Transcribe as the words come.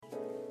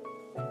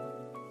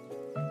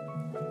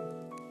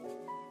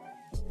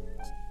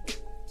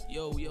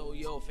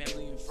Yo,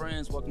 family and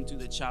friends. Welcome to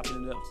the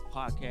Chopping It Up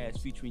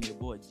podcast featuring your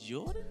boy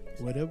Jordan.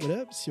 What up?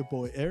 It's your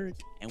boy Eric.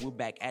 And we're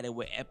back at it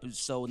with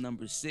episode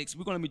number 6.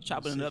 We're going to be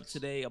chopping it up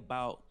today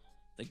about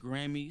the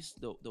Grammys,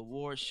 the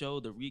award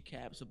show, the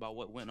recaps about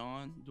what went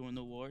on during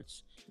the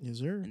awards. Yes,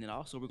 sir. And then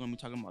also we're going to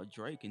be talking about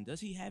Drake and does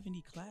he have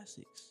any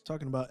classics?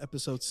 Talking about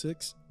episode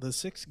 6, the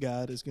Sixth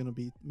God is going to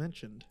be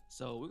mentioned.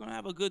 So we're going to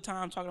have a good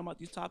time talking about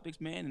these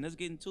topics, man, and let's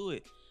get into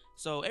it.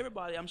 So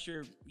everybody, I'm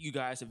sure you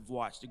guys have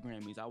watched the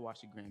Grammys. I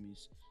watched the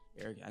Grammys.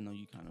 Eric, I know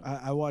you kind of...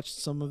 I watched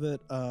some of it.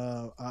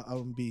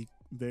 I'll be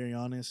very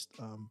honest.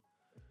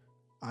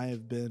 I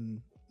have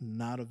been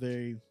not a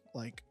very,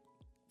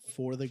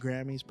 for the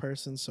Grammys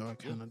person, so I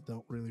kind of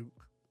don't really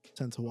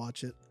tend to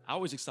watch it. I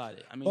was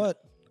excited.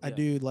 But I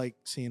do like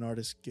seeing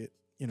artists get,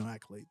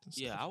 accolades and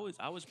stuff. Yeah,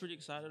 I was pretty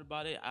excited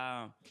about it.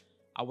 I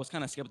was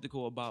kind of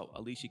skeptical about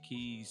Alicia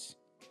Keys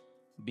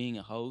being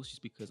a host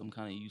just because I'm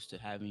kind of used to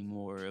having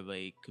more of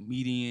a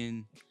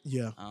comedian,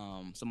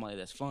 somebody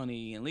that's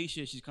funny. And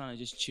Alicia, she's kind of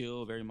just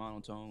chill, very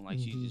monotone,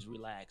 she's just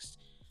relaxed.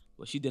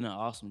 But she did an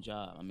awesome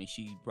job. I mean,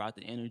 she brought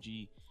the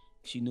energy.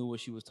 She knew what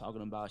she was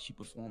talking about. She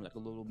performed like a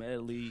little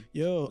medley.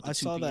 I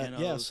saw that.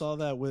 Yeah, I saw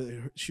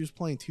that. She was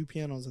playing two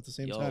pianos at the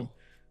same time.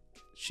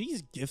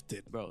 She's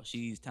gifted, bro.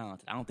 She's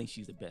talented. I don't think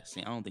she's the best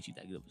singer. I don't think she's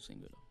that good of a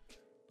singer though.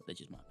 But that's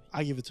just my opinion.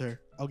 I give it to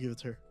her. I'll give it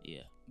to her.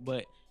 Yeah,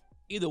 but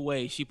either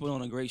way, she put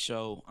on a great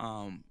show.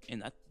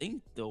 And I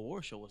think the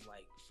award show was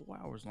like 4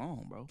 hours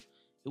long, bro.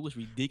 It was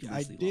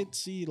ridiculously long. I did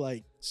see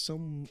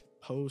some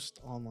post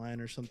online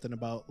or something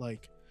about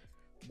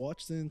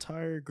watch the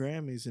entire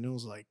Grammys, and it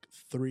was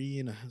 3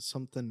 and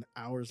something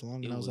hours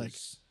long, and I was like,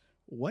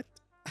 what?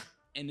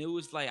 And it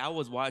was I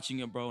was watching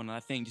it, bro, and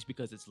I think just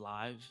because it's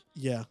live,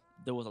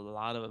 there was a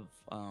lot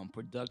of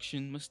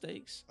production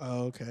mistakes.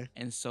 Oh, okay.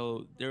 And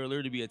so there will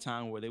literally be a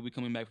time where they be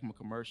coming back from a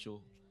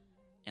commercial,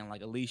 and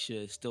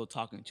Alicia is still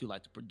talking to the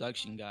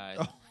production guy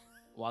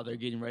while they're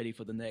getting ready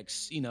for the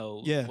next,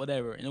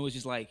 whatever. And it was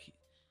just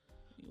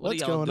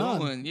what's are y'all going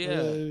doing? On?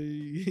 Yeah,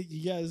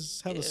 you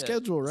guys have a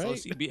schedule, right?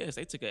 So CBS,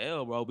 they took an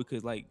L, bro,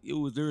 because it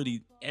was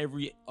literally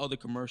every other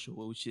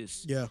commercial. It was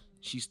just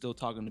she's still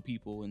talking to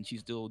people and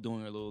she's still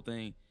doing her little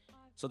thing.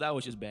 So that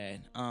was just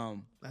bad.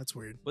 That's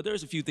weird. But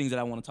there's a few things that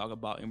I want to talk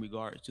about in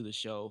regards to the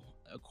show.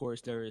 Of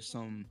course, there is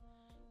some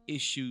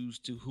issues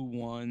to who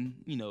won,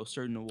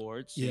 certain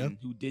awards and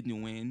who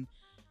didn't win.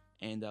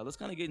 And let's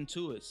kind of get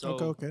into it. So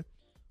okay.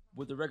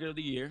 With the record of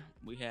the year,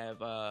 we have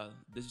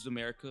This Is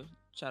America,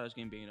 Childish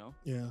Gambino.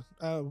 Yeah,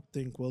 I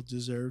think well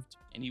deserved.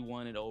 And he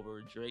won it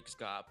over Drake's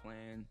God's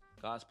Plan,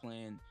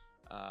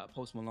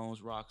 Post Malone's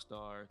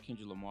Rockstar,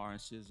 Kendrick Lamar and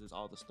SZA's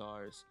All the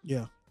Stars.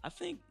 Yeah. I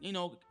think,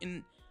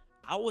 and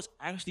I was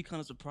actually kind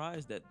of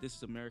surprised that This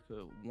Is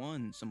America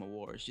won some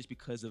awards just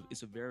because of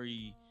it's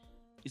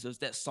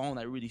that song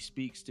that really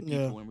speaks to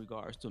people in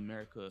regards to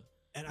America.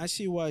 And I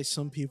see why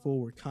some people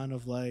were kind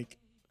of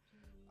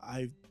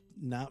I'm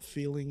not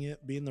feeling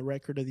it being the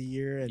record of the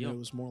year, and it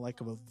was more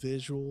of a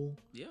visual.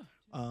 Yeah.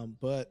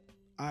 But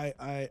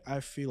I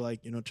feel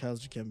like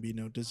Childish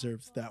Gambino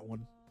deserves that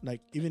one.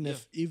 Even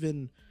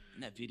in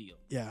that video.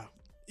 Yeah.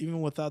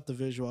 Even without the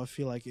visual, I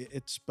feel like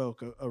it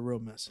spoke a real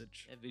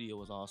message. That video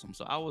was awesome.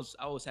 So I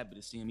was happy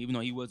to see him, even though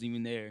he wasn't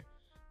even there.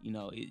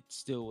 It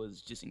still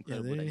was just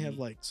incredible. Yeah, they didn't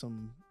have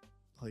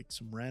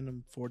some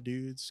random 4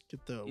 dudes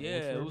get the award.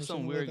 Yeah, it was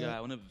some weird guy.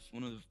 One of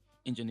the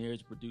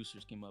engineers,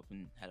 producers came up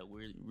and had a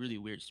really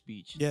weird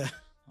speech. Yeah,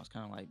 I was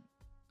kind of like,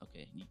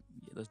 okay,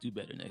 let's do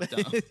better next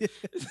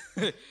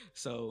time.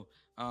 So,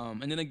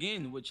 and then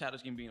again with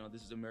Childish Gambino,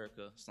 This Is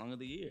America, Song of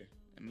the Year.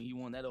 I mean, he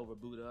won that over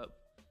Boot Up,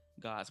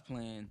 God's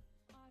Plan.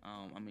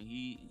 I mean,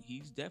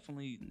 he's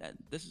definitely that.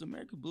 This Is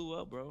America blew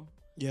up, bro.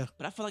 Yeah,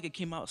 but I feel like it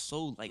came out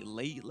so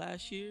late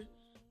last year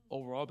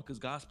overall because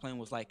God's Plan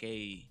was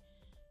a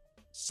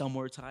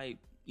summer type,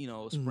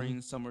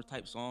 spring summer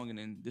type song, and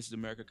then This Is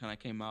America kind of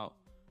came out,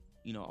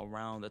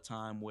 around the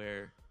time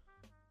where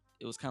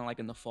it was kind of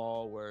in the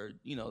fall where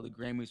the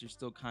Grammys are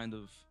still kind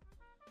of,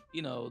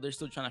 they're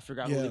still trying to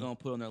figure out who they're gonna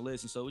put on their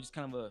list, and so it's just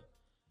kind of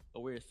a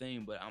weird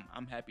thing. But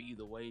I'm happy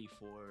either way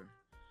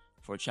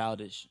for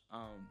Childish.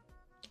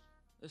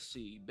 Let's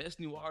see, best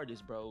new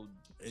artist, bro.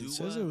 It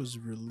says it was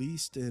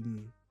released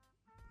in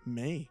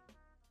May.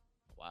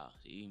 Wow,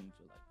 so you even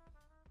feel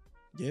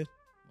Yeah.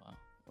 Wow,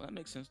 well that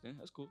makes sense then.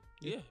 That's cool.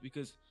 Yeah,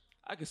 because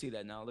I can see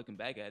that now looking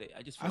back at it.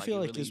 I feel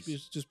like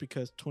just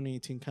because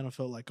 2018 kind of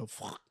felt like a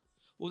fuck.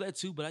 Well, that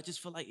too, but I just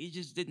feel like it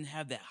just didn't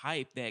have that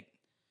hype that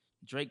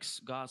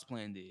Drake's God's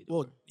Plan did.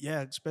 Well,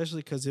 yeah,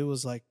 especially because it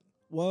was I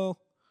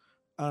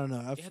don't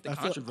know.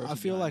 I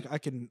feel like I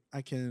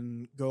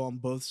can go on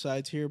both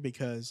sides here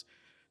because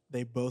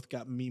they both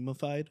got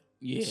memeified.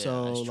 Yeah.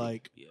 So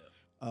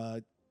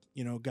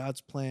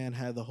God's Plan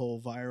had the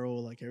whole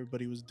viral,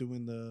 everybody was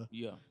doing the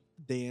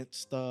dance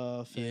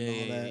stuff and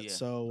all that. Yeah.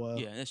 So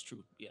yeah, that's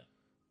true. Yeah.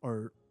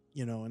 Or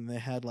and they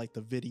had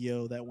the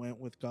video that went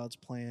with God's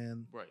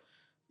Plan. Right.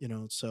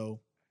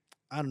 So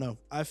I don't know.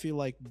 I feel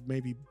like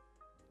maybe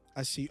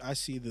I see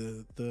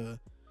the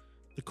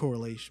the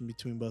correlation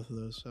between both of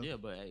those. So Yeah,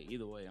 but hey,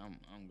 either way,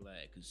 I'm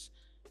glad because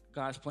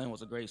God's Plan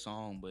was a great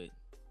song, but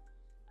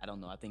I don't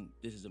know. I think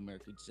This Is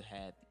America just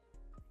had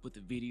with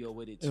the video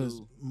with it it was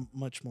too.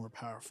 much more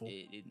powerful.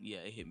 Yeah,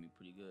 it hit me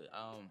pretty good.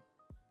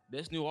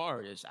 Best new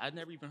artist. I'd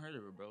never even heard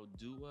of her, bro.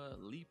 Dua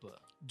Lipa.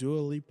 Dua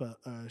Lipa,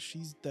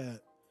 she's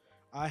that.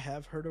 I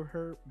have heard of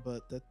her,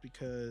 but that's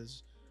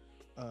because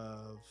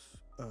of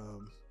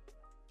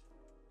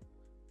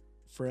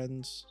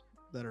friends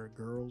that are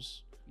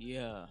girls,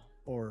 Yeah.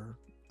 or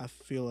I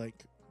feel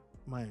like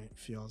my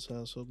fiance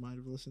also might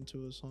have listened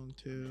to a song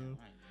too.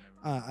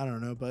 I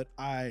don't know, but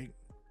I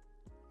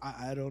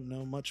don't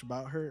know much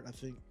about her. I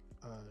think.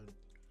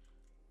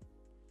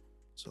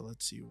 So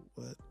let's see,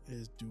 what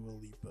is Dua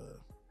Lipa?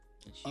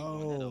 And she won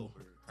that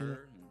over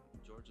her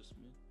and Georgia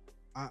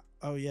Smith.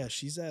 Oh yeah,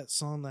 she's that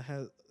song that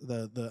has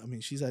the. I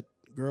mean, she's that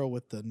girl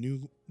with the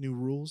new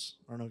rules.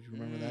 I don't know if you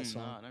remember that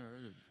song. Nah, I never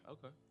heard of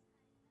it.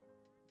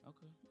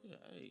 Okay. Yeah.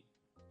 Hey.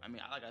 I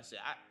mean, like I said,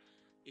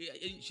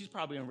 she's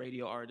probably a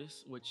radio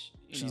artist, which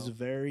she's a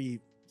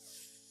very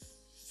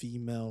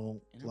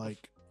female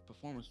like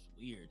performance was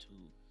weird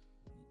too.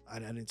 I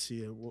didn't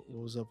see it. What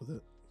was up with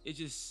it? It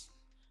just,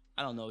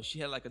 I don't know. She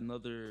had like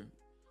another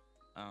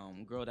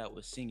girl that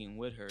was singing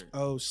with her.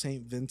 Oh,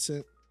 Saint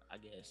Vincent. I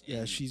guess.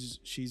 Yeah, she's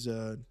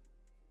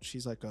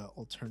like a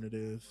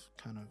alternative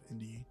kind of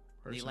indie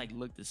person. They like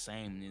look the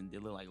same and they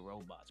look like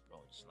robots, bro.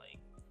 Just like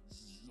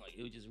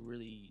it was just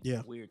really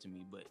weird to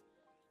me. But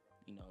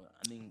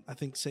I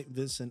think Saint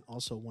Vincent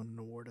also won an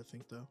award. I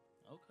think though.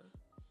 Okay.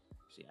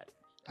 See,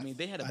 I mean,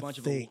 they had a bunch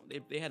of they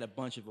had a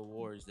bunch of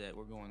awards that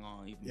were going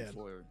on even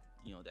before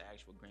the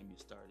actual Grammy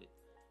started.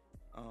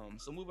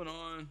 So moving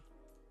on,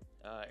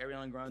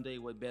 Ariana Grande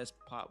with Best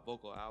Pop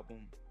Vocal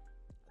Album.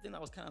 I think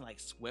that was kind of like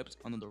swept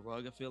under the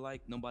rug. I feel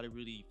like nobody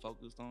really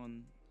focused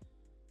on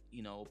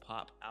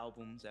pop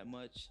albums that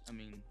much. I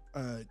mean,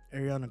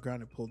 Ariana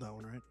Grande pulled that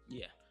one, right?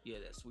 Yeah,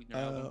 that Sweetener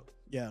album.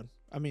 Yeah,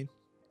 I mean,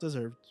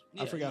 deserved.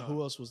 I forgot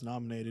who else was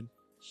nominated.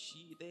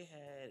 They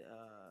had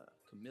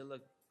Camila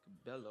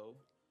Cabello,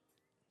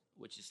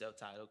 which is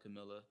self-titled.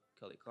 Camila,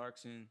 Kelly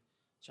Clarkson,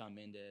 Shawn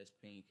Mendes,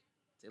 Pink,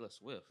 Taylor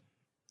Swift.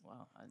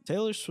 Wow.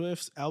 Taylor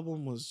Swift's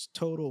album was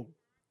total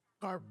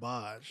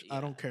garbage. I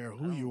don't care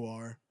who you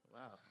are.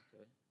 Wow.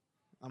 Okay.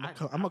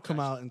 I'm gonna come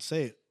out and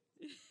say it.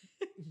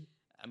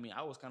 I mean,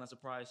 I was kind of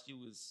surprised she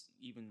was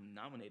even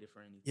nominated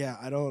for anything. Yeah,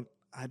 I don't.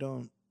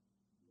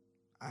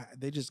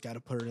 They just got to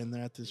put her in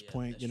there at this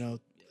point.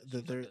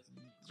 They're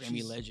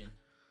Grammy legend.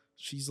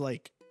 She's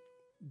like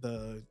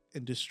the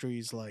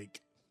industry's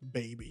like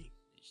baby.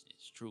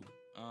 It's true.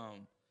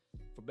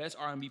 For best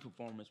R&B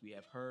performance, we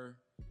have her.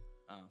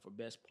 For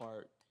best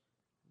part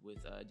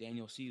with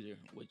Daniel Caesar,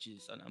 which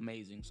is an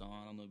amazing song.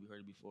 I don't know if you heard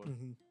it before.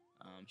 Mm-hmm.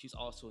 She's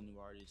also a new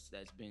artist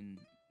that's been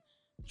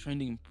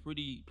trending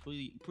pretty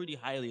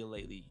highly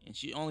lately, and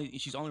she's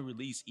only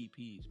released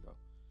EPs, bro.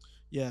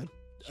 Yeah,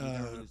 she's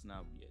not released an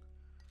album yet.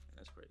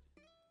 That's crazy.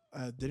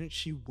 Didn't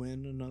she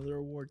win another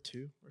award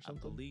too, or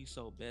something? I believe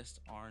so. Best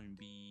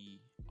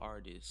R&B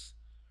artist,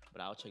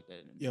 but I'll check that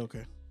in a minute. Yeah,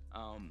 okay.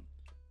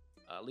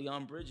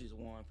 Leon Bridges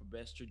won for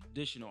best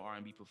traditional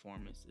R&B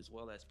performance, as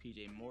well as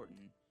PJ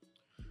Morton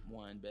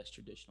won best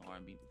traditional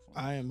R&B performance.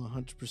 I am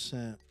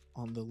 100%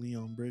 on the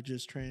Leon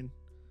Bridges train.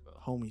 Bro,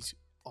 homie's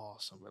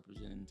awesome.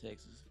 Representing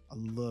Texas. I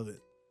love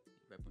it.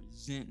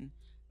 Representing.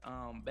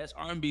 Best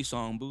R&B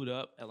song, Boot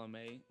Up,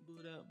 LMA.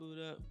 Boot Up, Boot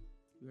Up.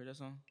 You heard that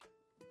song?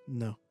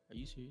 No. Are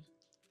you serious?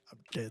 I'm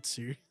dead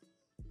serious.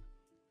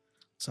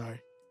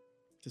 Sorry.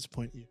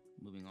 Disappoint you.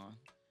 Moving on.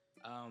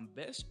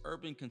 Best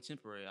Urban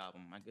Contemporary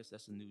Album. I guess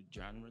that's a new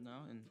genre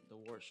now in the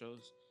award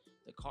shows.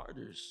 The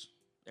Carters,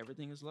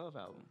 Everything Is Love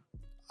album.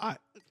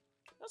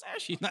 That's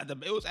actually not the.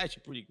 It was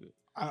actually pretty good.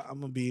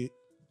 I'm gonna be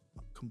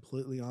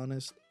completely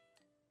honest.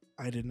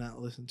 I did not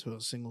listen to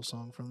a single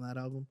song from that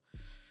album.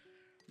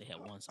 They had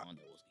one song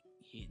that was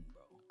hidden,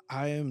 bro.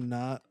 I am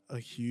not a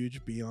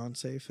huge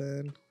Beyonce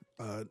fan.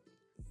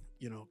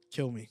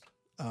 Kill me.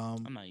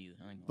 I'm not either.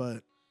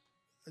 But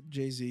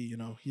Jay-Z,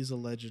 he's a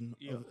legend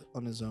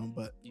on his own.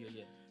 But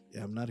yeah,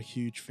 I'm not a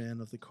huge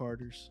fan of the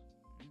Carters.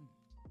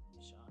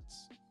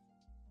 Shots.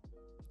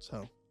 So,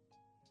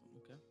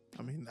 okay.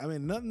 I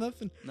mean,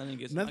 nothing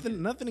against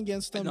them.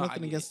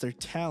 Nothing against their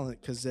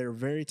talent, because they're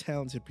very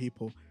talented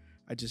people.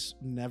 I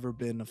just never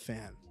been a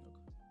fan.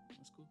 Okay,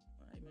 that's cool.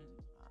 All right,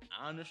 man.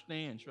 I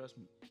understand. Trust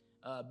me.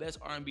 Best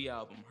R&B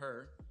album,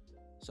 Her,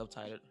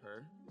 subtitled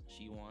Her.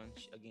 She won.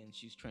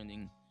 She's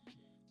trending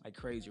like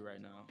crazy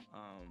right now.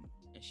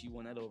 And she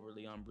won that over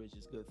Leon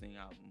Bridges' Good Thing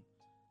album,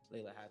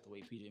 Layla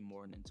Hathaway, PJ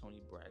Morton, and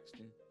Toni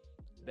Braxton.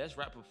 Best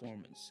rap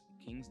performance,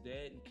 King's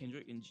Dead,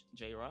 Kendrick and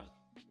J Rock,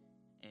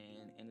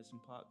 and Anderson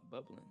 .Paak,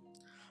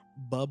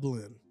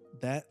 Bubbling.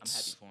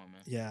 That's, I'm happy for him,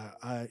 man.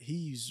 Yeah,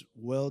 he's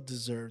well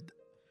deserved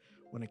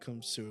when it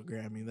comes to a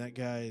Grammy. That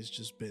guy has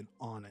just been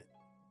on it.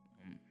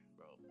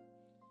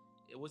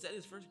 Bro. Was that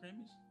his first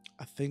Grammys?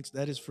 I think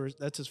that's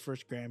his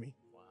first Grammy.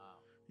 Wow.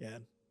 Yeah.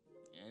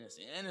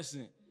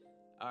 Innocent.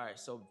 All right,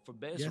 so for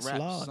best rap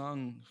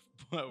song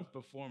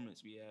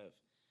performance, we have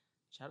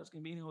Childish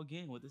Gambino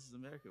again with "This Is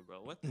America,"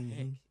 bro. What the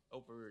heck? Hmm.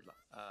 Over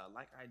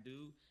 "Like I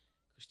Do,"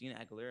 Christina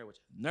Aguilera, which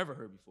I've never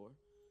heard before.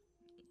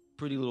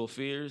 "Pretty Little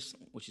Fears,"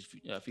 which is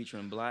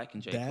featuring Black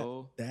and J. That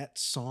Cole. that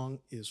song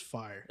is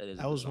fire. That is a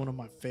That good was one song. of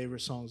my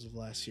favorite songs of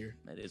last year.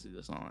 That is a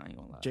good song. I ain't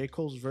gonna lie. J.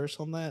 Cole's verse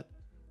on that,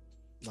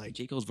 like,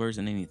 J. Cole's verse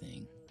in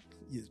anything.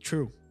 yeah,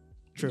 true.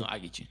 No, I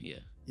get you. Yeah.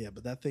 Yeah,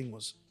 but that thing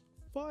was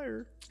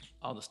fire.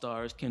 All the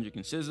stars, Kendrick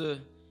and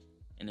SZA,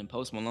 and then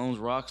Post Malone's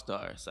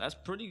 "Rockstar." So that's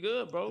pretty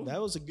good, bro.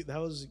 That was a good, that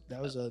was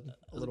a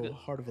little good-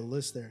 hard of a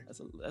list there.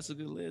 That's a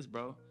good list,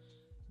 bro.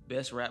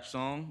 Best rap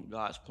song,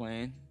 "God's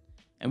Plan,"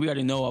 and we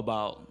already know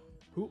about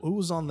Who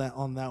was on that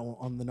one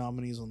on the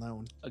nominees on that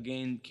one?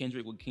 again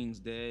Kendrick with "King's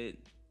Dead,"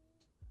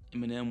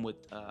 Eminem with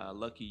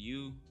 "Lucky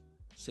You,"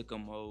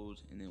 "Sicko Mode,"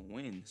 and then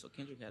 "Win." So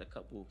Kendrick had a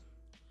couple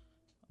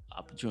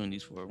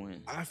opportunities for a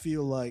win. I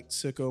feel like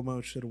Sicko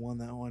Mode should have won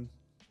that one.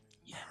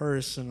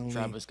 Personally,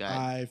 Travis Scott.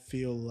 I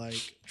feel like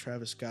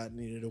Travis Scott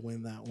needed to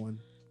win that one.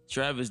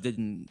 Travis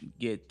didn't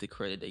get the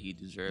credit that he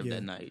deserved Yeah.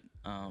 that night.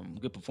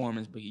 Good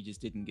performance, but he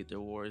just didn't get the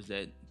awards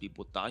that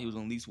people thought he was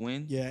gonna at least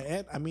win. Yeah,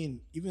 and I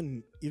mean,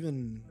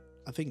 even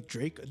I think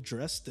Drake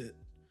addressed it,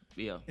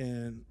 Yeah.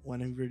 and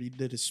whenever he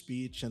did his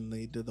speech, and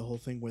they did the whole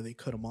thing where they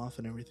cut him off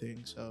and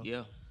everything. So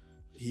Yeah.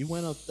 he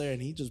went up there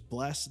and he just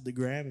blasted the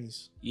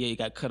Grammys. Yeah, he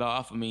got cut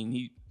off. I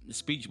mean, the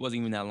speech wasn't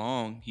even that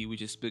long. He was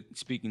just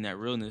speaking that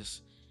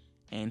realness,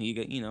 and he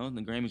got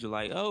the Grammys were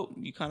like, "Oh,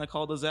 you kind of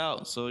called us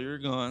out, so you're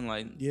gone."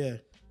 Like Yeah,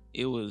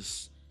 it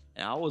was,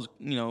 and I was,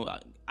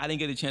 I didn't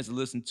get a chance to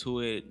listen to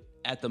it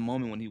at the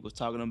moment when he was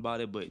talking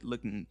about it, but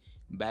looking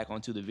back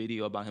onto the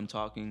video about him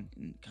talking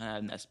and kind of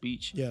having that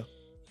speech, yeah,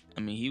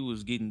 I mean, he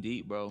was getting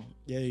deep, bro.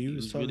 yeah. He was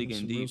was talking really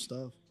getting some real deep.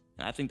 stuff.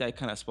 And I think that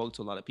kind of spoke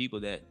to a lot of people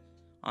that,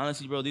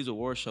 honestly, bro, these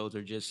award shows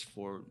are just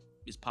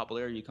it's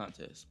popularity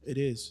contest. It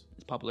is.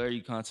 It's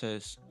popularity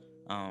contest.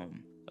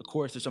 Of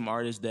course, there's some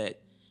artists that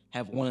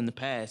have won in the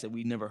past that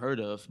we never heard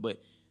of,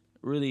 but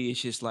really,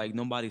 it's just like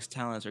nobody's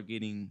talents are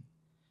being,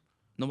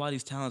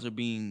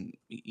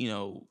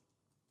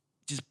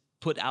 just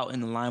put out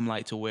in the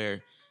limelight to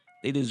where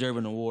they deserve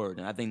an award.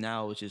 And I think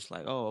now it's just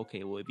like, oh,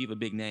 okay, well, if you have a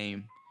big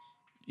name,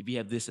 if you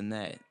have this and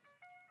that,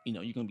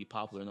 you're gonna be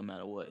popular no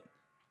matter what.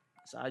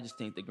 So I just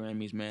think the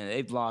Grammys, man,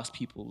 they've lost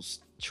people's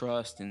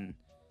trust and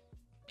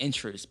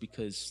interest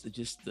because of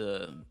just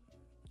the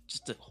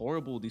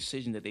horrible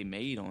decision that they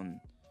made on,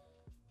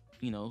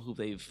 who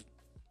they've,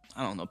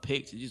 I don't know,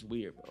 picked. It's just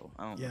weird, bro.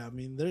 I don't know. Yeah, I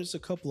mean, there's a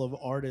couple of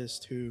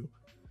artists who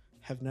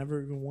have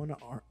never even won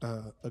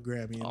a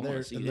Grammy, I and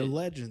wanna see they're that.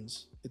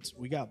 legends.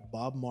 We got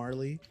Bob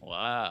Marley.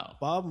 Wow,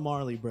 Bob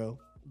Marley, bro,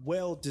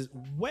 well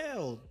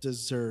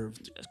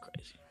deserved that's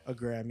crazy. a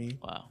Grammy.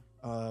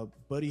 Wow,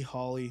 Buddy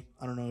Holly,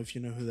 I don't know if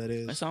you know who that that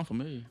is. sounds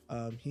familiar.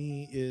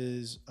 He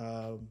is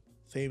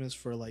famous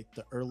for like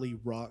the early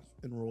rock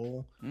and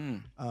roll.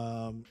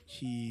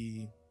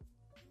 He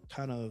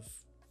kind of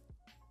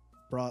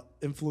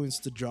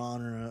influenced the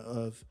genre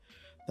of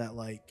that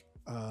like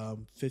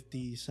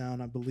 50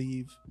 sound, I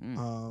believe.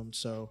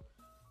 So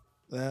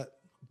that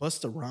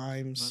Busta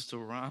Rhymes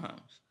Busta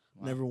Rhymes.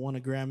 Wow. never won a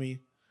Grammy.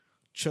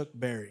 Chuck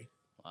Berry,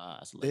 Wow,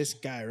 that's a legend. this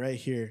guy right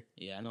here.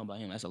 Yeah, I know about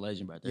him. That's a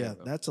legend right there. Yeah,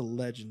 bro. that's a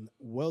legend.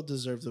 Well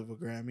deserved of a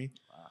Grammy.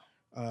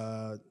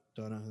 Wow.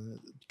 Don't know.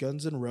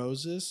 Guns N'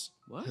 Roses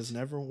What? has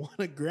never won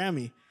a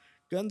Grammy.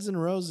 Guns N'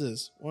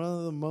 Roses, one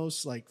of the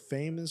most like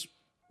famous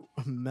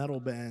metal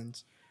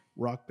bands,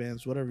 rock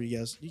bands, whatever you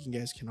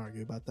guys can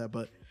argue about that,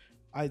 but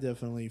I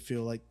definitely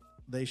feel like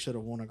they should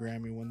have won a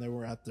Grammy when they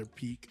were at their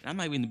peak. And I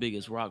might be the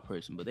biggest rock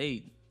person, but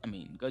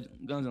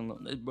Guns N'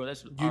 Roses, bro,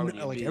 that's You already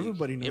know, like, big.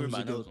 everybody knows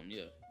Everybody it knows goes- them.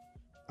 Yeah,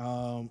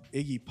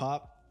 Iggy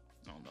Pop,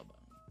 I don't know about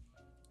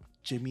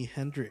him. Jimi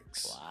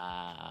Hendrix,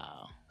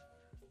 Wow.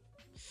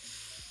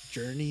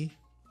 Journey,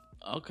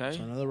 Okay.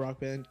 so another rock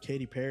band,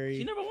 Katy Perry.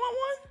 She never won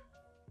one.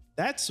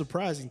 That's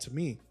surprising to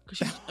me. Cause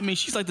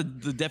she's like the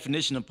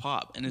definition of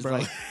pop, and it's Bro.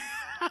 like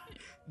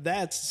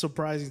That's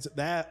surprising.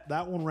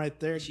 That one right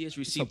there. she has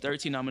received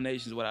 13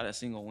 nominations without a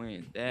single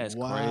win. That's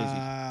crazy.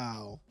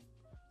 Wow.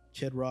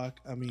 Kid Rock.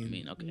 I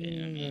mean,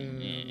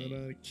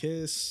 okay.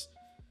 Kiss.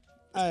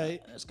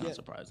 That's kind of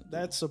surprising.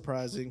 That's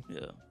surprising.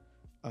 Yeah.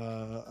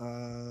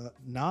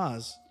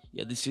 Nas.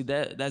 Yeah. See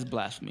that's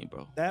blasphemy,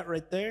 bro. That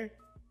right there.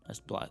 That's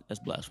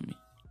blasphemy.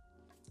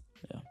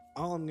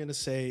 All I'm gonna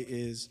say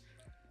is,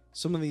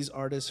 some of these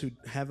artists who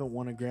haven't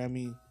won a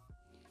Grammy,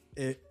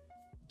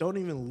 don't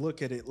even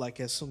look at it like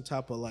as some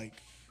type of like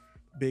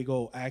big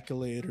old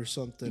accolade or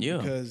something. Yeah.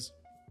 Because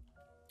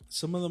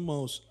some of the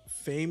most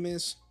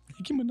famous,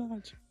 Nicki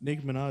Minaj.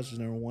 Nicki Minaj has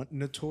never won.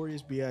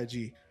 Notorious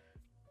B.I.G.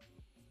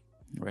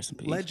 Rest in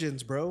peace.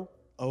 Legends, bro.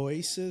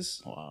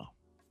 Oasis, Wow.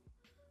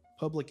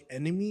 Public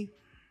Enemy.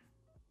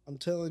 I'm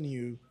telling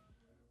you,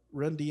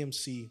 Run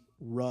DMC,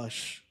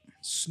 Rush,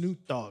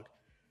 Snoop Dogg.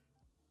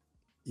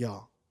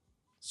 Y'all,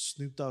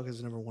 Snoop Dogg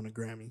has never won a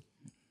Grammy.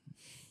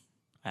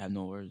 I have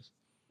no words.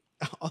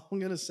 All I'm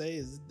gonna say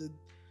is The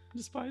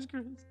Spice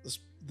Girls.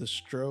 the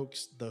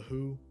Strokes, the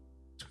Who,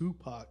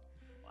 Tupac,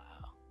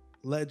 Wow.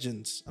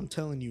 legends. I'm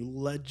telling you,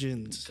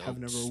 legends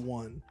have Goats. never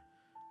won.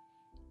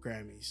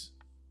 Grammys.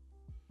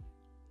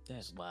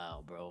 That's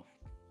wild, bro.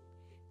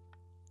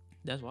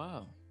 That's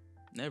wild.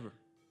 Never.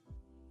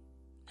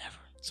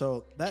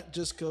 So that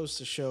just goes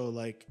to show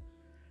like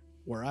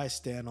where I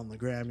stand on the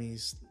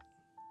Grammys.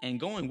 And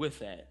going with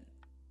that,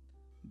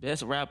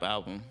 best rap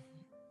album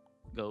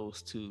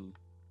goes to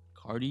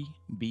Cardi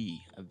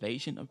B,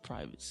 Invasion of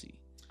Privacy.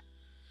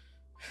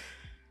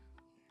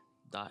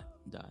 Dot.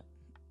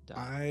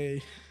 All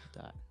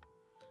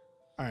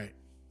right.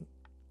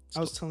 I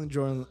was telling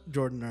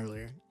Jordan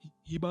earlier.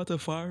 He about to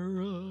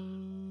fire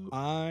up.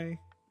 I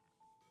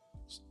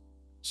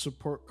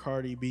support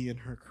Cardi B in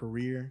her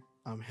career.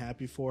 I'm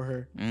happy for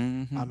her.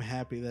 Mm-hmm. I'm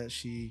happy that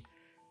she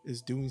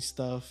is doing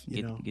stuff.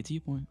 You know, get to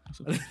your point.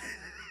 Okay.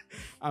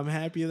 I'm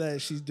happy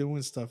that she's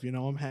doing stuff. You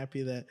know, I'm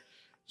happy that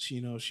she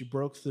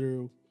broke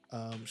through.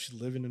 She's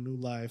living a new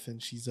life,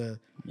 and she's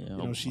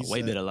she's a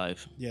way better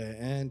life. Yeah,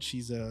 and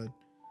she's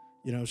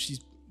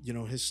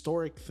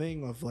historic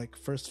thing of like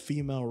first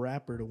female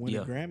rapper to win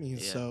a Grammy.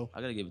 Yeah. So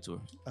I gotta give it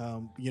to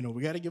her.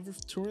 We gotta give her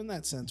to her in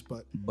that sense.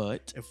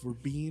 But if we're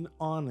being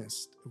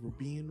honest, if we're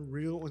being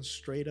real and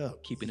straight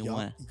up, keeping it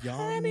one,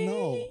 y'all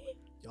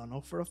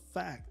know for a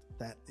fact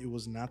that it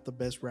was not the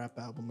best rap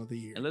album of the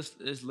year. And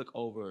let's look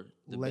over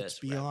the best. Let's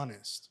be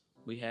honest.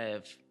 We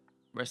have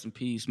rest in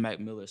peace Mac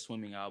Miller's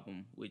Swimming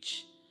album,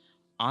 which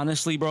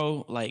honestly,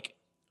 bro, like,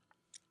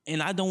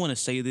 and I don't want to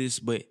say this,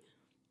 but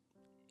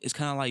it's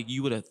kind of like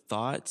you would have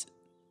thought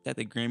that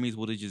the Grammys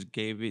would have just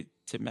gave it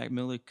to Mac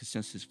Miller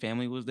since his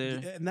family was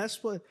there. And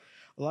that's what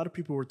a lot of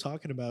people were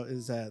talking about,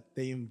 is that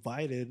they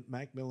invited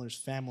Mac Miller's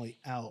family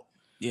out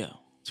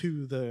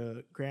to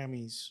the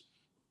Grammys.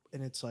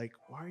 And it's like,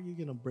 why are you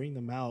going to bring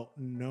them out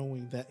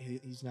knowing that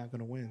he's not going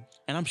to win?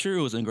 And I'm sure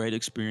it was a great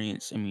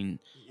experience. I mean,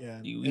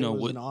 it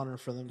was an honor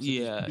for them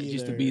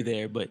to be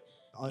there. But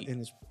on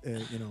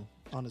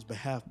his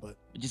behalf. But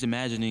just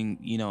imagining,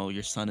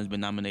 your son has been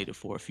nominated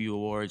for a few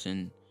awards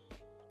and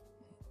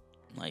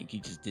like he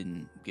just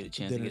didn't get a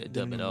chance to get a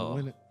dub at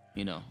all.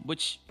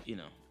 Which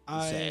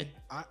sad.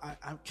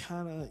 I'm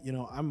kind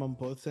of I'm on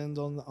both ends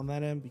on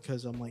that end,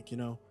 because I'm like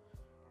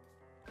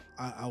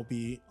I'll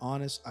be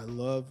honest, I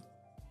love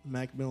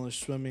Mac Miller's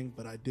Swimming,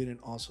 but I didn't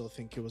also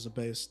think it was the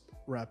best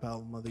rap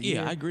album of the year.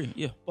 Yeah, I agree.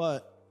 Yeah,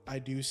 but I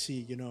do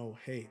see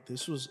hey,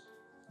 this was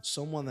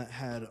someone that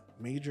had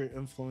major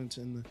influence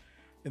in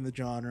the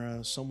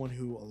genre, someone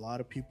who a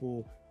lot of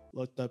people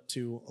looked up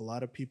to, a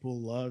lot of people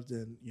loved,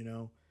 and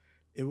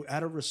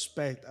out of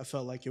respect, I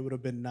felt like it would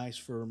have been nice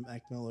for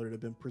Mac Miller to have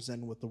been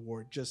presented with the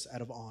award just out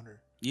of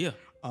honor. Yeah.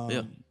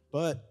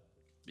 But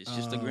it's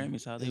just the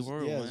Grammys, how they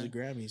were. Yeah, it's the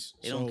Grammys.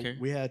 They don't care.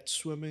 We had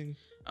Swimming.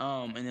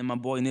 And then my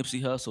boy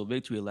Nipsey Hussle,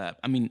 Victory Lap.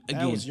 I mean,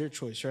 again, that was your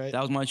choice, right?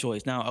 That was my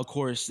choice. Now, of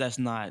course, that's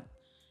not.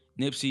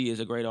 Nipsey is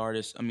a great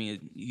artist. I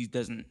mean, he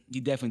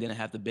definitely didn't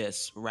have the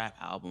best rap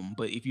album.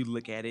 But if you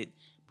look at it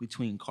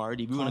between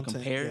Cardi, if we're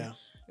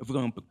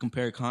going to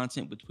compare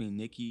content between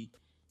Nicki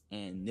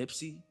and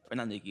Nipsey, or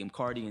not Nicki, and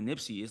Cardi and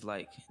Nipsey, it's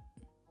like,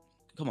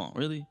 come on,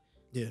 really?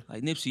 Yeah.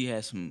 Like Nipsey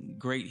has some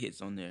great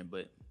hits on there,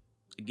 but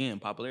again,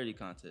 popularity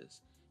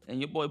contest. And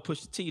your boy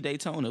Pusha T,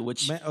 Daytona,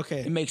 which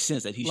it makes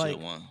sense that he should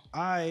have won.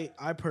 I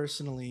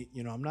personally,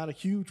 I'm not a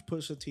huge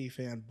Pusha T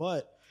fan,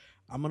 but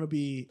I'm gonna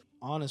be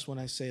honest when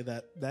I say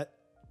that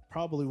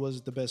probably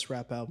was the best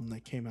rap album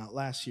that came out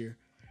last year,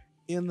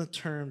 in the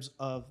terms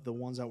of the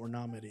ones that were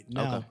nominated.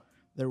 Now,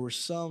 there were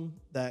some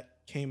that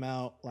came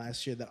out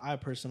last year that I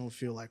personally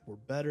feel like were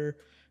better,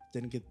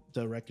 didn't get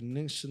the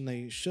recognition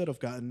they should have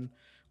gotten,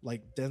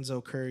 like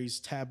Denzel Curry's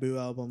Taboo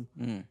album,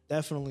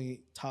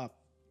 definitely top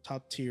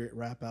tier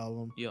rap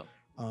album. Yeah.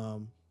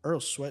 Earl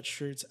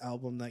Sweatshirt's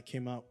album that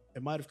came out,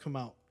 it might have come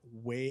out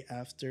way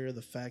after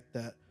the fact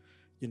that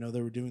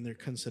they were doing their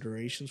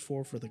considerations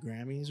for the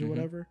Grammys or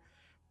whatever,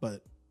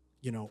 but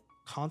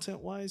content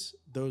wise,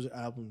 those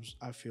albums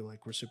I feel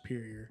like were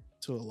superior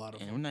to a lot of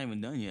them. And we're not even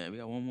done yet. We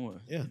got one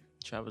more. Yeah.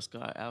 Travis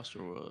Scott,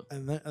 Astroworld.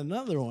 And then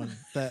another one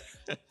that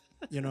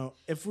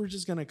if we're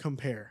just gonna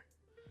compare,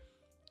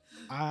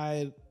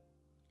 I'd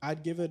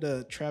give it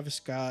a Travis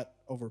Scott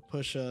over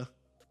Pusha.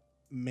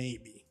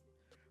 Maybe.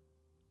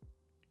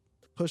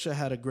 Pusha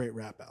had a great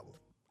rap album.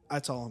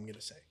 That's all I'm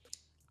gonna say.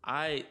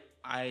 I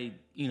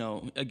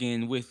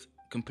again, with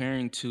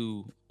comparing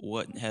to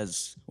what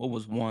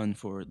was won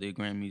for the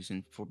Grammys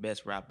and for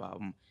best rap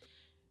album,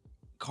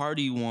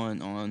 Cardi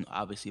won on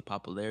obviously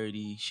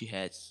popularity. She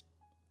had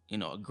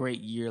a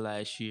great year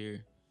last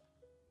year.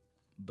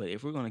 But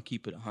if we're gonna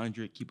keep it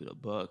 100, keep it a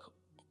buck,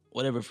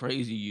 whatever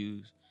phrase you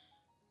use,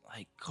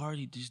 like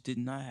Cardi just did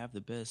not have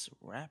the best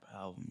rap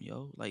album,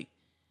 yo. Like,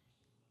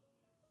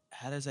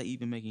 how does that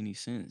even make any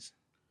sense?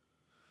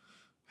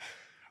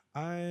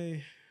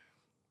 You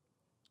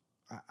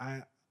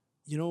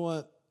know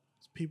what?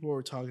 People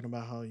were talking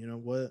about how,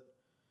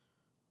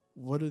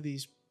 what are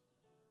these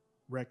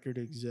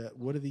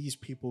what are these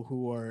people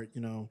who are,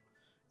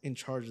 in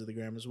charge of the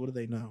Grammys? What do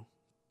they know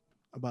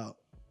about,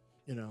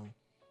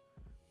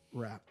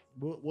 rap?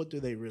 What do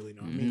they really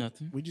know? I mean,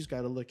 nothing. We just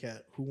got to look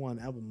at who won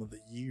Album of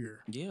the Year.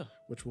 Yeah.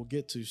 Which we'll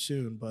get to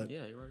soon. But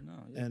yeah, right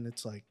now. Yeah. And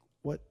it's like,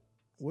 what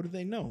what do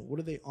they know? What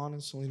do they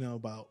honestly know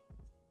about,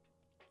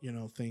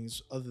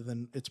 things other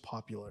than it's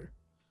popular?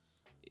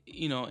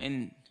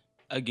 And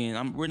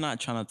again, we're not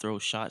trying to throw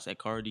shots at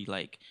Cardi.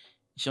 Like,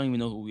 she don't even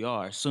know who we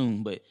are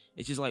soon, but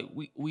it's just like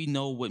we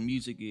know what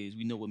music is.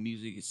 We know what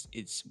music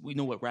is. We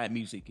know what rap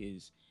music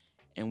is,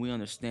 and we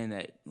understand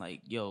that.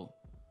 Like, yo,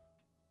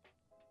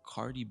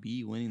 Cardi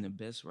B winning the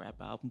best rap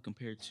album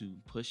compared to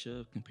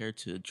Pusha, compared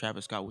to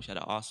Travis Scott, which had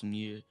an awesome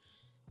year.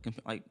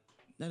 Like,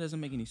 that doesn't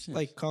make any sense.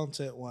 Like,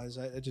 content wise,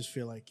 I just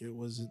feel like it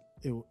wasn't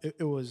the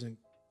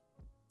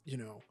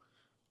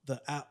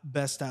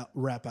best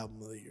rap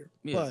album of the year.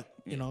 Yeah,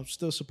 but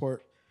still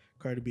support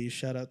Cardi B.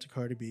 Shout out to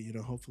Cardi B.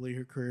 Hopefully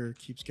her career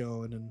keeps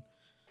going, and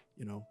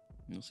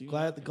we'll see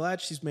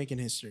glad she's making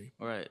history.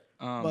 All right.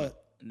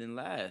 But and then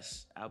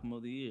last album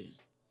of the year,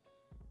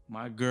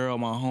 my girl,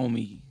 my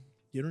homie.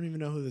 You don't even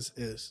know who this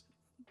is.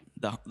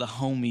 The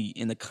homie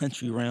in the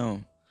country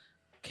realm,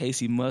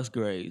 Casey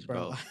Musgraves,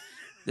 bro.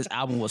 This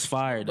album was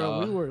fire,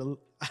 dog. Bro,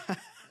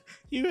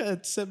 you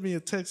had sent me a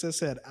text that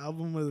said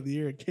album of the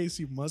year,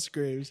 Casey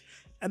Musgraves,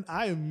 and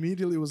I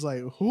immediately was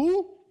like,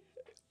 who?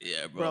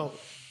 Yeah, bro.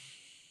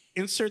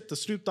 Insert the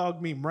Snoop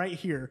Dogg meme right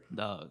here.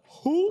 Dog.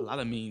 Who? A lot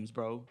of memes,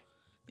 bro.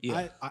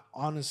 Yeah. I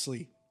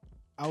honestly,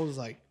 I was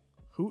like,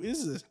 who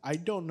is this? I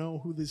don't know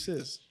who this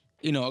is.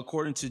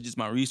 According to just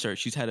my research,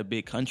 she's had a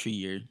big country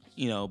year,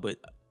 but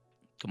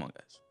come on,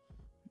 guys.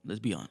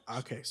 Let's be honest.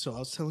 Okay, so I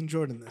was telling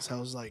Jordan this. I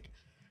was like,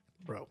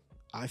 bro,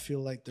 I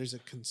feel like there's a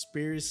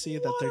conspiracy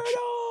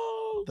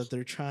that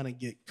they're trying to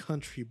get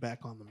country back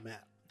on the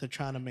map. They're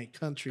trying to make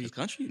country,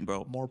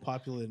 bro, more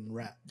popular than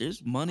rap.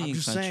 There's money in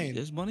country. Saying.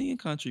 There's money in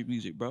country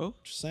music, bro.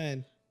 Just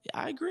saying. Yeah,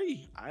 I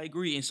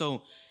agree. And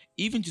so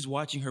even just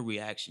watching her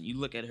reaction, you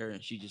look at her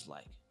and she just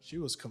like... She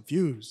was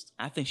confused.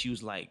 I think she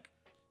was like,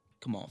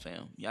 come on,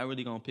 fam. Y'all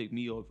really gonna pick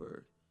me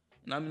over?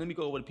 And let me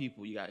go over the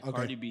people. You got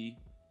Cardi B.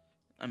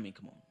 I mean,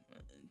 come on.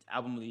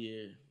 Album of the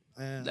year.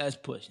 That's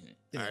pushing it.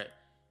 Yeah. All right.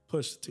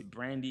 Push it.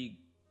 Brandy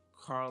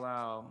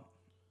Carlisle.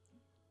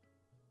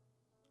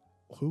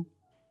 Who?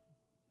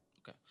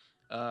 Okay.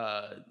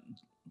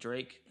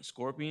 Drake,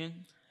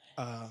 Scorpion.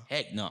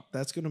 Heck no.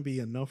 That's gonna be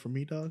a no for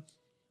me, dog.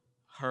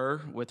 Her,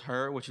 which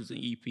was an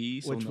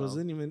EP, so which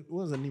wasn't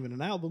even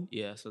an album.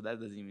 Yeah, so that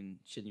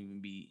shouldn't even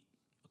be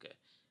okay.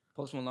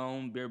 Post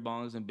Malone, beer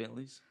bongs, and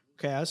Bentleys.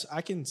 Okay,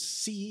 I can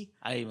see.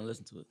 I didn't even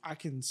listen to it. I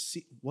can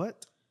see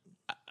what,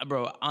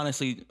 bro.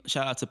 Honestly,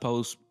 shout out to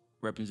Post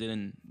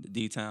representing the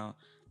D-Town,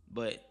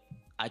 but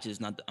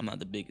I'm not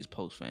the biggest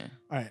Post fan.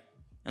 All right,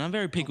 and I'm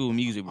very picky with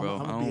music, bro.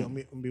 I'm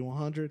gonna be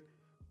 100.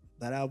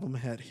 That album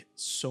had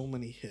so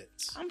many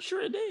hits. I'm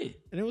sure it did,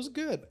 and it was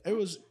good. It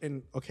was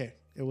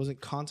It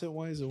wasn't content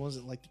wise. It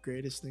wasn't like the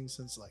greatest thing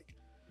since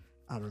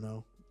I don't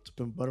know, it's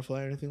been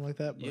Butterfly or anything like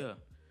that. But yeah,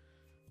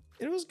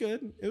 it was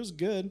good. It was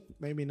good.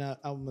 Maybe not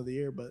album of the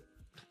year, but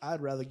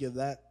I'd rather give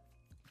that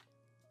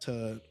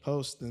to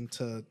Post than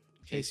to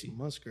Casey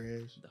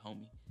Musgraves, the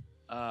homie.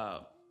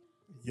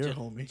 Your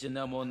homie,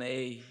 Janelle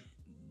Monáe,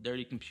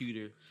 Dirty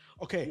Computer.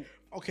 Okay.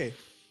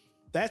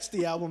 That's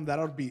the album that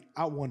I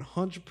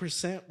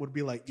 100% would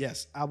be like,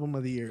 yes, album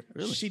of the year.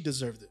 Really? She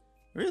deserved it.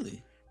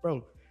 Really?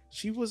 Bro,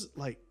 she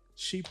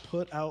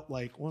put out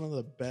one of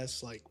the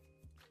best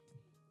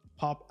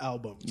pop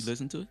albums. You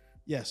listened to it?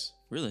 Yes.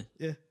 Really?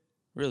 Yeah.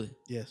 Really?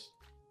 Yes.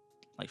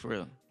 Like for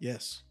real?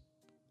 Yes.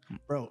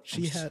 Bro,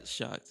 she had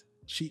shocked.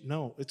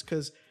 No, it's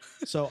because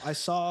I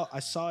saw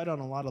it on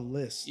a lot of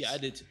lists. Yeah, I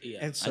did too. Yeah.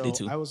 And so I did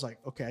too. I was like,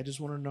 okay, I just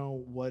want to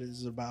know what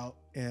it's about.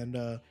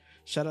 And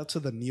shout out to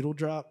the Needle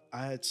Drop.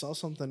 I saw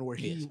something where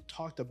he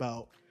talked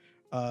about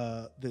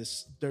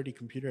this Dirty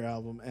Computer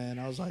album, and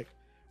I was like,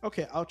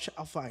 okay,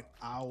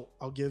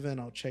 I'll give in.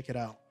 I'll check it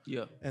out.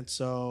 Yeah. And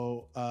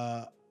so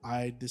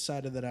I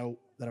decided that I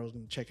was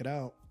going to check it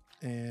out,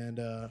 and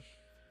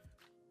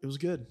it was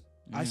good.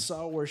 I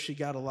saw where she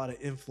got a lot of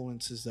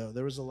influences though.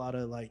 There was a lot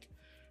of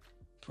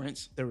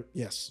Prince.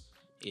 Yes.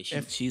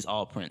 Yeah, she's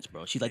all Prince,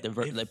 bro. She's like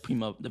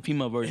the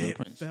female version of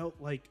Prince. It felt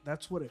like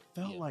that's what it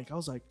felt like. I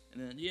was like,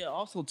 and then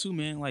also too,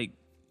 man. Like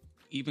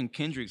even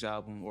Kendrick's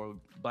album or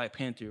Black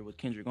Panther with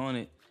Kendrick on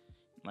it,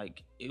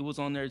 it was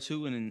on there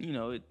too, and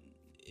then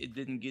it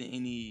didn't get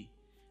any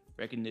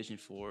recognition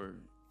for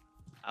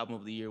album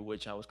of the year,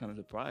 which I was kind of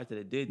surprised that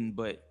it didn't.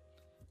 But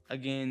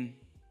again,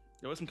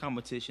 there was some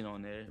competition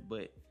on there,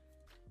 but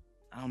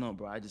I don't know,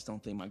 bro. I just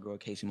don't think my girl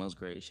Casey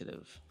Musgraves should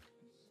have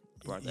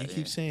brought that in. You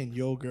keep saying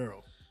yo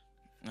girl.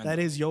 That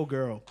is your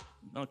girl.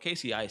 No,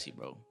 Casey icy,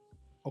 bro.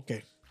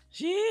 Okay.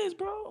 She is,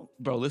 bro.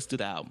 Bro, let's do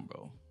the album,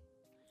 bro.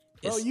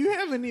 Bro, you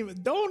haven't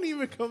even... Don't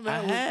even come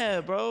out with... I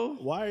have, bro.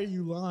 Why are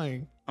you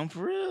lying? I'm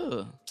for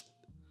real.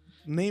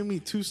 Name me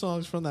 2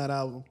 songs from that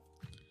album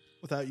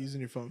without using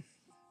your phone.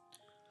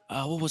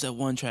 What was that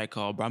one track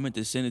called, bro? I meant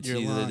to send it to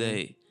you the other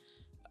day.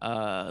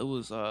 It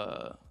was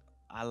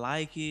I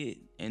Like It,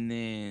 and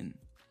then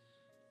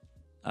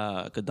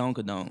Kadon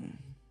Kadon.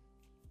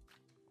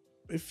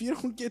 If you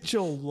don't get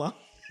your line...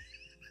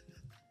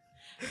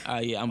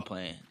 yeah, I'm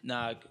playing.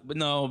 But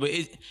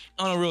it's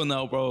on a real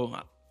note, bro.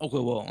 Okay,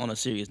 well, on a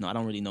serious note, I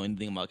don't really know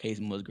anything about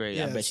Casey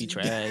Musgrave. I bet Yes. she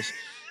trash,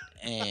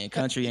 and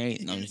country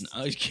ain't. No, I'm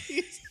just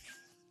kidding.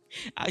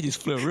 I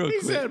just flipped real He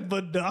quick. said,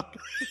 but dog.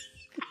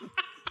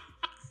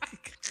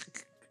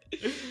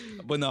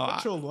 But no,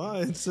 Watch your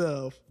line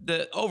self.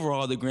 the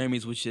overall the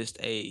Grammys was just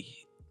it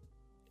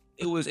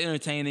was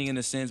entertaining in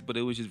a sense, but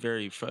it was just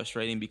very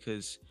frustrating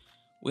because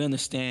we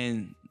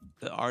understand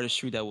the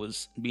artistry that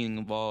was being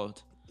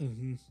involved.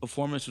 Mm-hmm.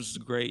 Performance was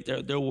great.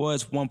 There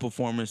was one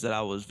performance that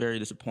I was very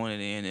disappointed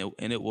in,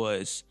 and it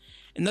was,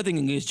 and nothing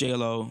against J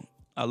Lo.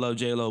 I love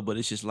J Lo, but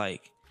it's just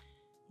like,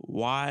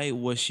 why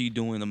was she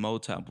doing the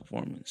Motown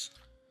performance?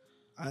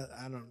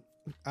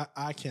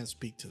 I can't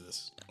speak to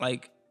this.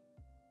 Like,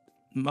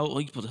 Mo,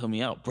 you supposed to help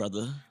me out,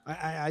 brother.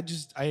 I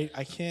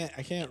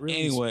can't really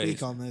Anyways.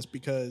 speak on this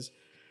because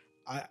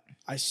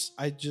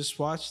I just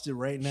watched it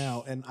right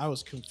now and I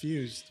was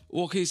confused.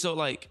 Well, okay, so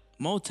like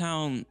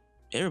Motown,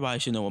 everybody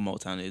should know what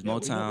Motown is. Yeah,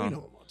 Motown. we know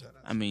what Motown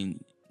is. I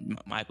mean,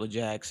 Michael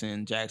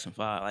Jackson, Jackson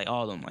 5, like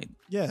all of them. Like,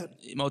 Yeah,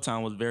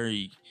 Motown was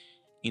very,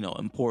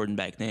 important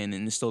back then,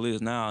 and it still is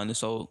now. And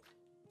so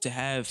you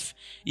have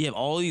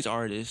all these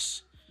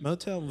artists.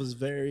 Motown was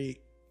very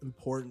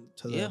important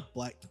to the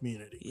black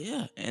community.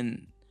 Yeah,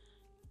 and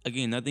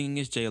again, nothing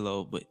against J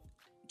Lo, but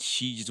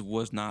she just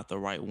was not the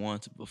right one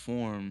to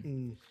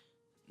perform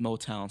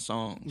Motown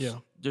songs. Yeah,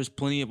 there's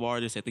plenty of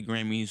artists at the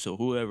Grammys or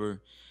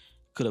whoever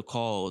could have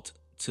called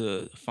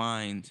to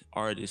find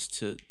artists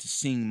to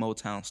sing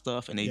Motown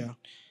stuff, and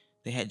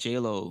they had J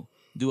Lo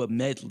do a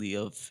medley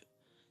of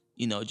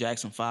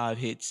Jackson 5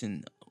 hits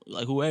and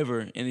like whoever,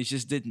 and it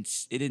just didn't.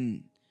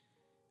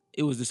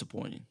 It was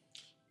disappointing.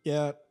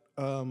 Yeah,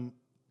 I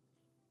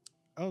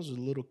was a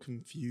little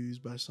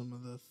confused by some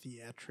of the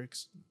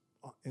theatrics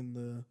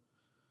in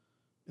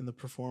the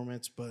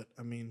performance, but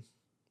I mean,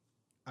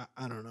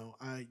 I don't know.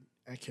 I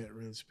can't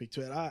really speak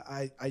to it.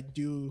 I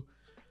do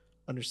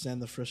understand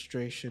the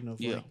frustration of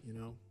like,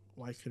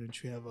 why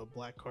couldn't you have a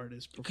black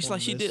artist perform? Because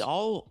like she did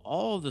all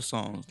of the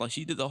songs, like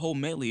she did the whole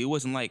medley. It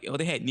wasn't like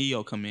they had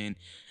Neo come in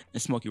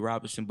and Smokey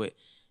Robinson, but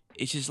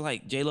it's just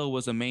like J Lo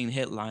was a main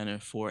headliner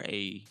for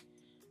a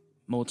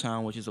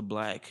Motown, which is a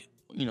black,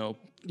 and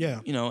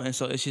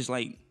so it's just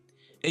like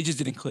it just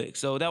didn't click.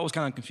 So that was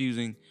kind of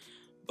confusing,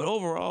 but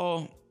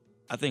overall,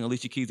 I think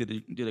Alicia Keys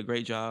did a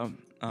great job.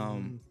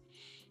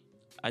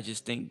 I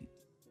just think,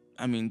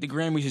 I mean, the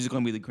Grammys is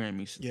going to be the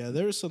Grammys. Yeah,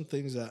 there were some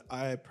things that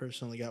I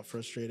personally got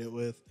frustrated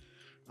with.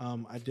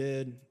 I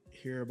did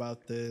hear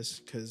about this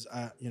because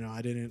I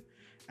didn't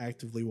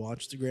actively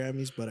watch the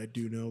Grammys, but I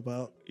do know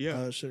about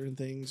certain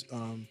things.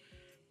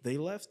 They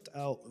left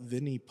out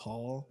Vinnie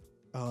Paul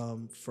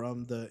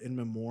from the In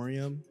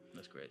Memoriam.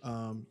 That's great.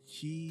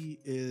 He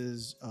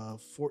is a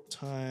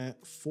four-time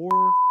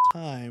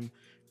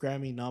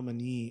Grammy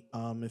nominee.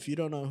 If you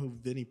don't know who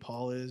Vinnie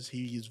Paul is,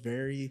 he is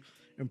very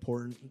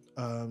important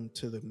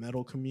to the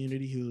metal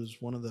community. He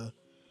was one of the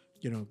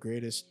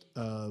greatest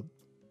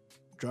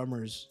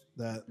drummers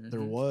that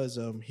there was.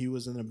 He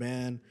was in a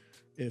band,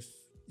 if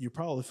you're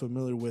probably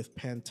familiar with,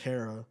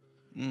 Pantera,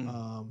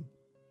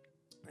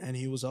 and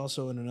he was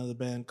also in another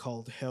band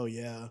called Hell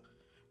Yeah,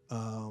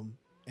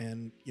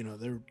 and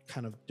they're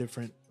kind of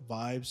different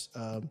vibes,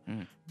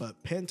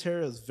 but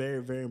Pantera is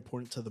very, very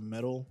important to the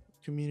metal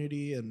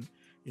community, and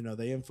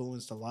they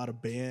influenced a lot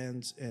of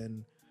bands,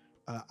 and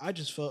I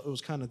just felt it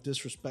was kind of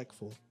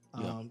disrespectful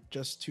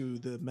just to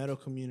the metal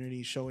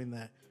community, showing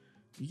that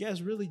you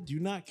guys really do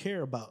not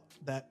care about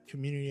that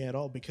community at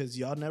all, because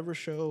y'all never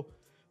show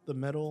the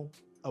metal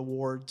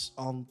awards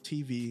on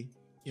TV.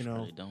 They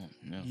don't.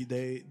 No.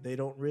 They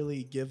don't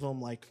really give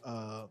them like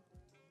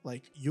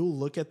you'll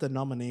look at the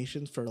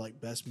nominations for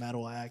like best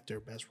metal act or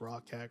best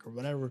rock act or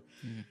whatever,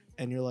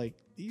 and you're like,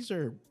 these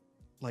are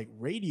like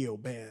radio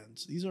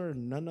bands. These are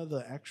none of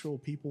the actual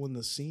people in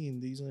the scene.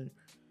 These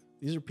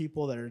are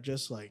people that are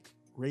just like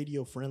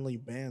radio friendly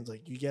bands.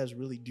 Like, you guys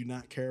really do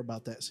not care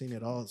about that scene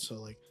at all. So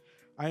like,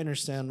 I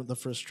understand the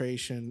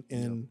frustration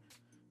in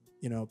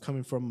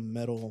coming from a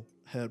metal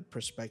head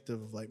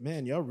perspective of like,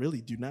 man, y'all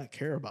really do not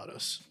care about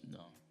us.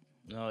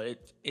 No,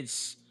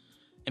 it's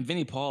and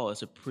Vinnie Paul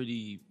is a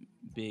pretty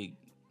big,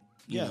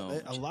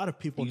 a lot of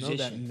people musician.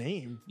 know that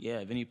name.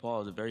 Yeah, Vinnie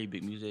Paul is a very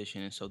big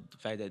musician, and so the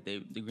fact that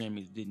the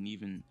Grammys didn't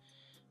even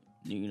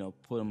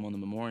put him on the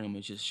memoriam,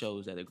 it just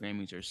shows that the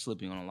Grammys are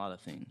slipping on a lot of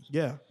things.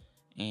 Yeah,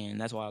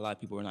 and that's why a lot of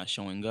people are not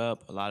showing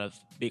up. A lot of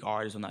big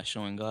artists are not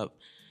showing up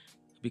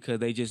because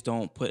they just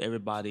don't put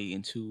everybody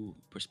into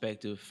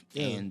perspective,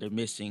 and they're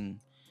missing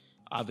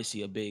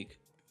obviously a big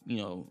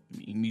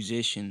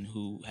musician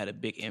who had a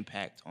big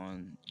impact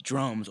on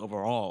drums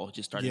overall,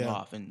 just starting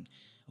off, and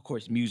of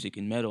course music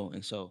and metal.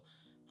 And so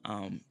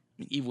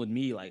even with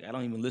me, like, I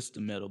don't even listen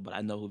to metal, but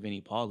I know who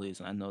Vinnie Paul is,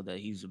 and I know that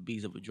he's a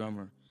beast of a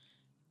drummer.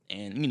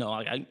 And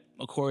I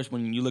of course,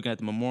 when you're looking at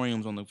the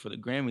memoriams for the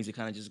Grammys, it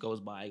kind of just goes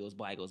by.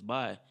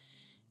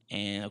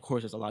 And of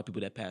course, there's a lot of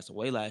people that passed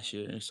away last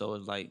year, and so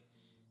it's like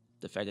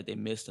the fact that they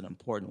missed an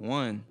important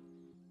one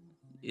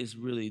is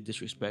really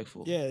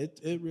disrespectful. Yeah,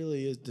 it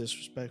really is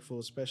disrespectful,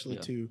 especially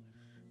to,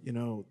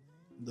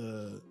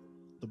 the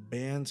the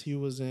bands he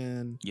was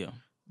in, Yeah.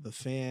 the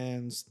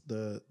fans,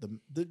 the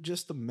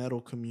just the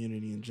metal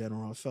community in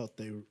general. I felt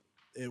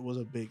it was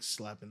a big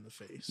slap in the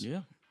face.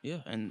 Yeah.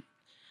 Yeah. And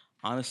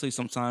honestly,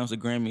 sometimes the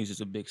Grammys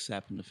is a big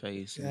slap in the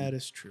face, That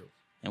is true.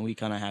 and we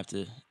kind of have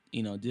to,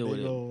 deal with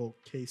Big it. old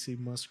Casey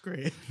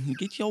Musgrave.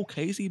 Get your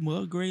Casey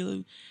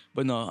Musgrave.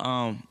 But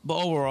no,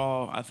 but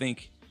overall, I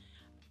think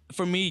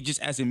for me,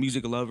 just as a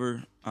music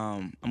lover,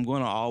 I'm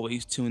going to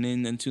always tune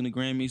in and tune the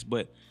Grammys,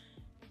 but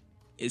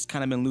it's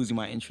kind of been losing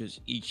my interest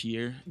each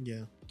year.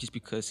 Yeah. Just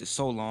because it's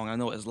so long. I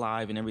know it's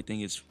live and everything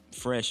is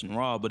fresh and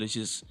raw, but it's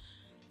just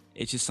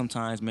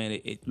sometimes, man,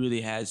 it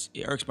really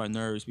it irks my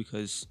nerves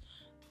because,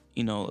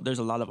 there's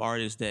a lot of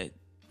artists that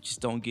just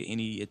don't get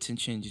any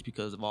attention just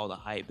because of all the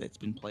hype that's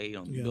been played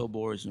on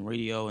billboards and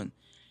radio. And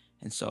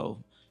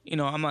so,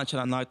 I'm not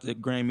trying to knock the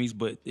Grammys,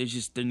 but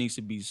there needs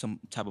to be some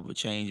type of a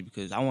change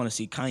because I want to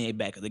see Kanye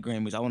back at the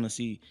Grammys. I want to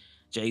see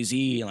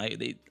Jay-Z.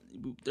 Like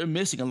they're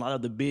missing a lot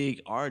of the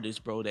big artists,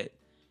 bro, that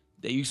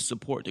they used to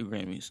support the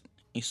Grammys.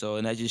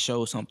 And that just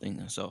shows something.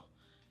 And so,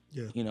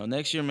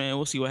 next year, man,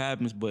 we'll see what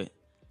happens, but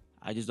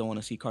I just don't want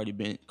to see Cardi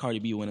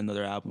B win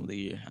another album of the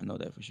year. I know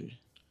that for sure.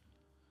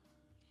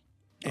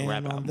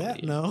 And on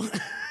that note,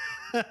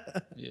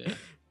 yeah.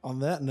 On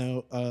that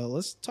note,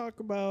 let's talk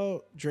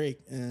about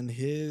Drake and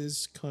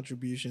his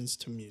contributions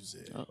to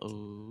music.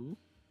 Uh-oh.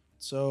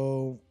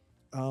 So,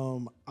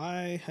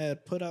 I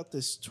had put out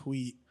this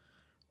tweet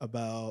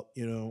about,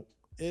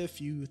 if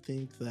you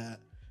think that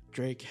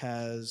Drake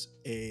has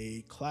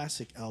a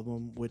classic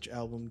album, which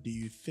album do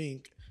you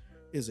think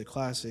is a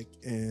classic?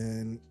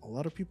 And a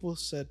lot of people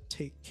said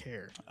Take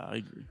Care. I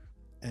agree.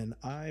 And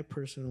I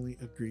personally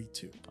agree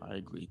too. I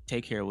agree.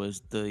 Take Care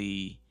was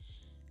the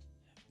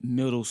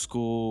middle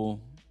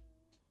school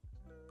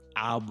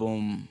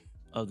album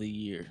of the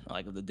year,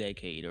 like of the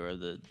decade or of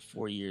the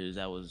 4 years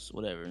that was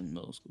whatever in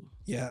middle school.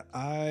 Yeah,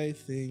 I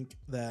think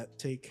that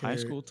Take Care high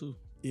school too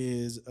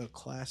is a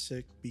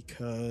classic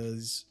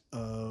because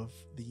of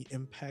the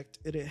impact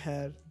it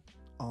had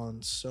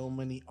on so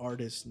many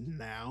artists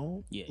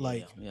now. Yeah.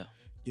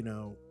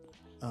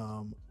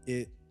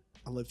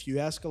 If you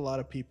ask a lot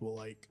of people,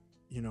 like,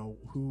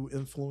 who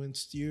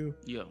influenced you,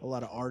 a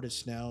lot of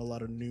artists now, a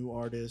lot of new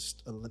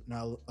artists,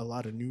 now a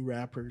lot of new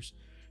rappers,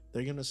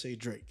 they're gonna say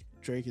Drake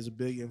is a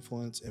big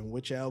influence. And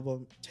which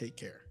album? Take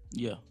Care.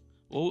 Yeah.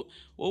 Well,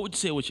 what would you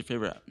say was your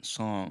favorite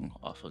song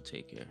off of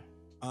Take Care?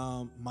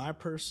 My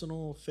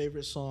personal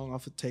favorite song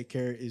off of Take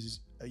Care is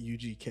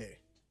UGK.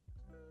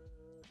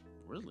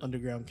 Really?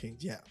 Underground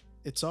Kings. Yeah.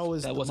 It's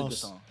always that was a good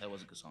song. That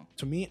was a good song.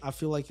 To me, I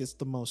feel like it's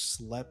the most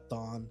slept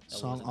on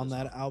song on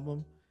that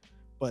album,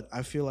 but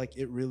I feel like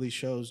it really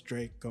shows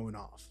Drake going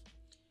off,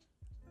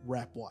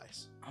 rap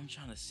wise. I'm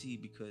trying to see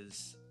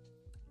because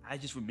I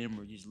just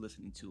remember just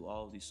listening to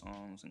all of these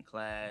songs in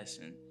class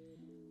and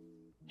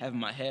having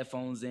my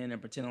headphones in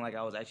and pretending like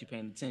I was actually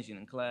paying attention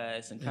in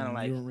class and kind of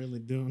like you weren't really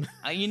doing.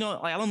 I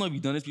don't know if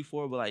you've done this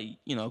before, but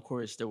of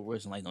course there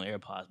wasn't like no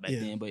AirPods back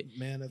then. But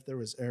man, if there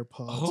was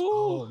AirPods,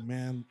 oh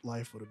man,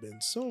 life would have been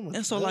so much.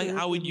 And so better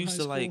I would in used high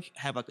to school. like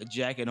have like a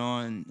jacket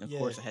on. Of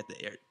course, I had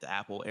the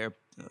Apple Air.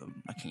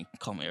 I can't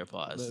call them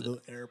AirPods.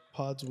 The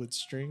AirPods with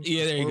strings.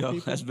 Yeah, there you go.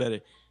 People. That's better.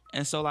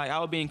 And so I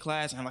would be in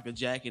class and have like a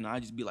jacket, and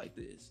I'd just be like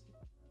this.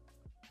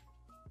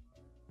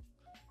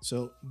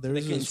 So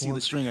they couldn't see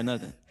the string or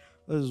nothing.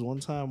 There was one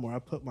time where I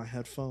put my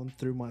headphone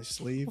through my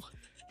sleeve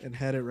and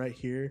had it right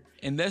here.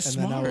 And that's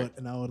smart.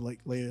 Then I would like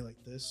lay it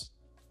like this.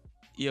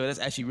 Yeah, that's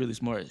actually really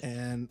smart.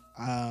 And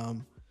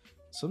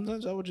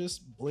sometimes I would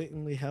just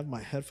blatantly have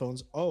my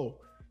headphones. Oh,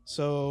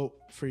 so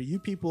for you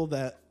people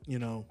that,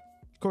 of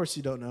course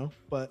you don't know,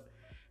 but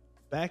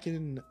back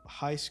in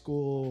high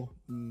school,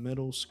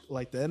 middle school,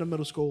 like the end of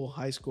middle school,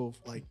 high school,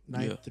 like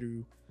 9th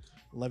through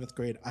 11th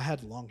grade, I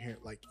had long hair.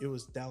 Like it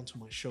was down to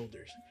my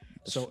shoulders.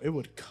 So it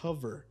would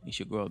cover. You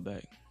should grow it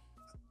back.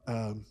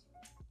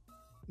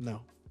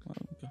 No. Oh,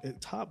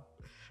 okay.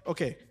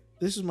 Okay,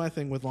 this is my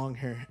thing with long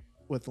hair.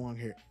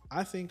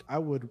 I think I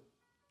would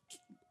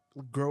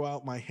grow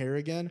out my hair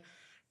again,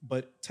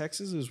 but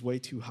Texas is way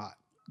too hot.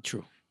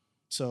 True.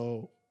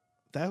 So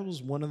that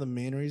was one of the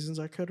main reasons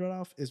I cut it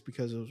off, is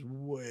because it was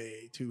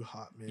way too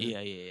hot, man.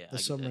 Yeah. The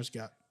summers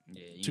got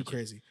too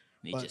crazy.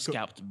 Need your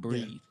scalp to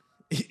breathe.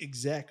 Yeah,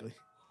 exactly.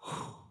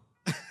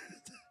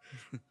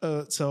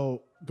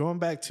 So going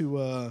back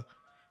to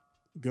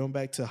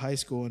high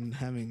school and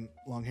having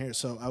long hair.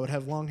 So I would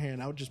have long hair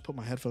and I would just put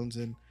my headphones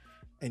in,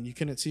 and you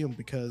couldn't see them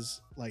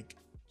because, like,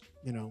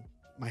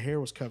 my hair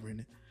was covering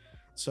it.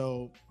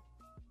 So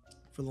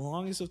for the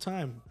longest of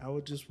time, I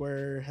would just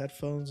wear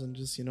headphones and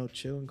just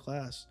chill in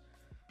class.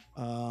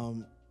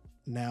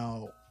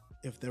 Now,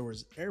 if there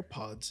was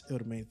AirPods, it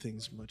would have made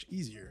things much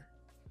easier.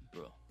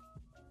 Bro.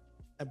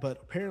 But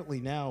apparently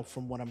now,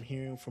 from what I'm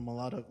hearing from a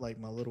lot of like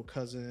my little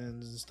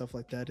cousins and stuff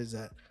like that, is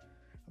that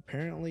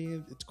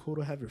apparently it's cool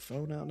to have your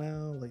phone out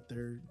now. Like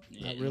they're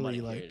not really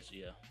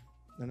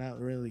they're not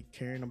really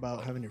caring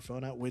about having your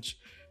phone out, which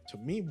to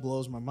me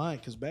blows my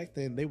mind, because back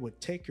then they would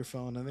take your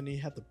phone and then you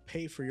have to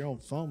pay for your own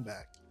phone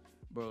back.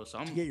 Bro,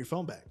 so to get your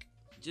phone back.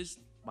 Just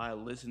by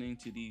listening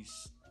to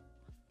these,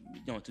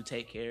 to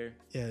Take Care.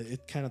 Yeah,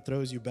 it kind of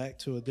throws you back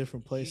to a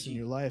different place in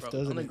your life, Bro,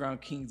 doesn't it?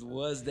 Underground Kings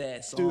was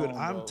that song, Dude, bro.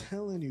 I'm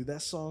telling you,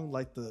 that song,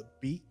 like the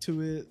beat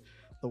to it,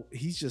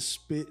 he's just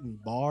spitting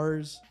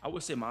bars. I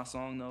would say my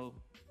song though,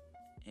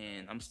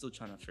 and I'm still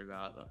trying to figure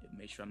out,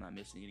 make sure I'm not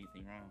missing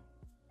anything wrong.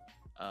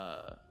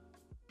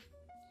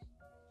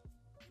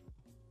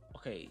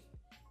 Okay,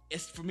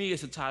 for me,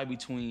 it's a tie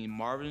between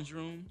Marvin's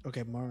Room.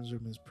 Okay, Marvin's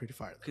Room is pretty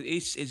fire. Cause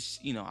it's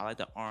I like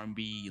the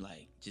R&B,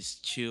 like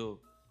just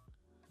chill.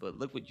 But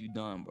look what you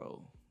done,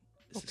 bro.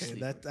 Okay,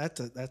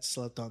 that's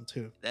slept on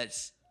too.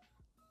 That's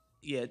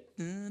yeah.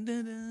 Dun,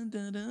 dun, dun,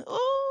 dun, dun.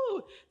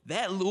 Oh,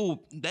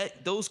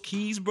 those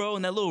keys, bro,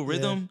 and that little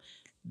rhythm.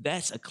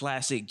 That's a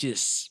classic.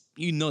 Just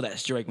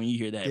that's Drake when you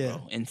hear that,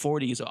 bro. And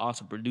 40 is an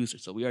awesome producer,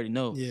 so we already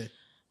know. Yeah.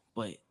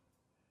 But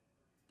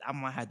I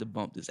might have to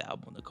bump this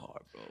album in the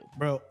car, bro.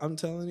 Bro, I'm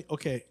telling you.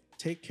 Okay,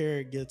 Take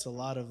Care gets a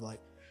lot of like.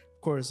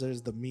 Of course,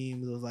 there's the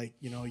memes of like,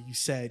 you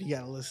said you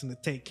gotta listen to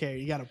Take Care.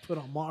 You gotta put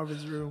on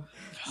Marvin's Room.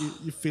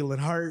 You're feeling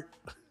hurt.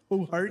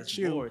 Who hurt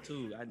you? More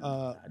too. I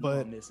know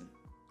but I'm missing.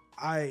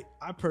 I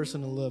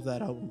personally love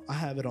that album. I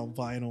have it on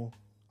vinyl.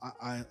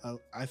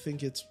 I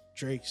think it's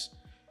Drake's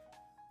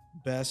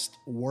best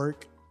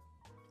work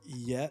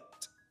yet.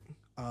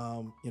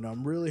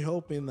 I'm really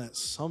hoping that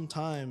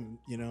sometime,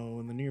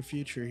 in the near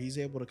future, he's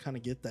able to kind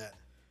of get that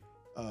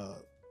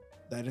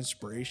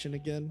inspiration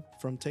again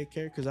from Take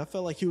Care, because I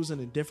felt like he was in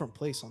a different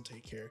place on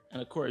Take Care.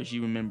 And of course,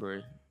 you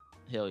remember,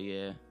 hell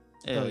yeah,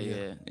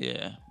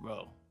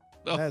 bro.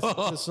 That's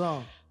the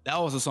song. That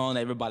was a song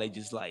that everybody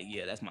just like,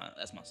 yeah, that's my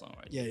song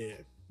right there.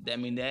 Yeah. I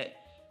mean that,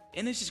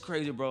 and it's just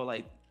crazy, bro.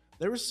 Like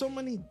there were so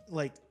many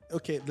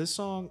this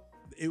song,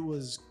 it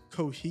was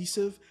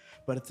cohesive,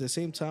 but at the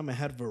same time it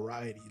had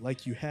variety.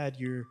 Like you had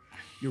your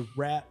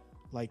rap,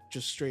 like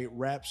just straight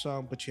rap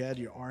song, but you had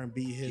your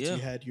R&B hits. You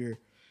had your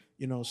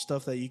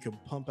stuff that you can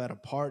pump at a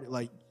party.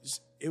 Like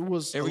it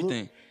was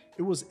everything.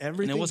 It was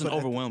everything. And it wasn't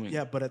overwhelming.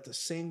 But at the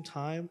same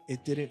time,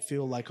 it didn't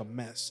feel like a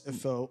mess. It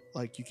felt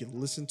like you could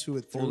listen to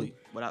it fully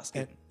without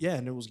skipping.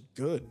 And it was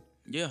good.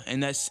 Yeah,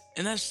 and that's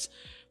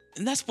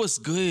what's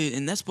good,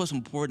 and that's what's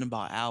important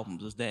about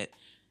albums, is that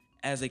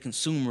as a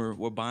consumer,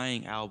 we're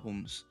buying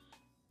albums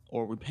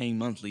or we're paying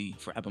monthly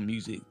for Apple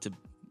Music to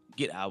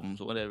get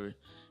albums or whatever,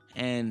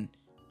 and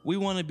we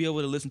want to be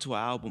able to listen to an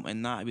album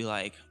and not be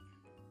like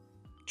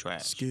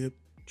trash, skip,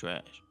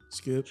 trash,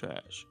 skip,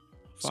 trash,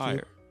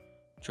 fire,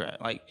 trash.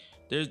 Like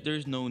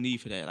there's no need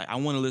for that. Like I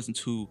want to listen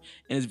to,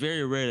 and it's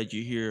very rare that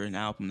you hear an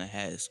album that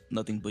has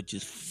nothing but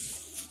just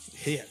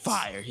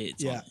fire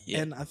hits. Yeah.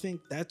 And I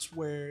think that's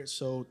where,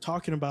 so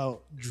talking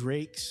about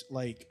Drake's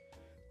like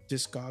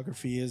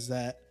discography, is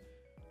that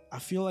I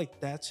feel like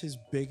that's his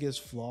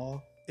biggest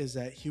flaw, is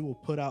that he will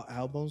put out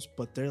albums,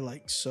 but they're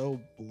like so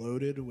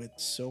bloated with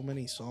so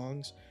many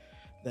songs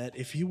that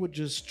if he would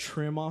just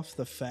trim off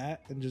the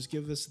fat and just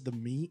give us the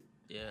meat,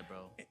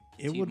 bro,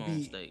 it would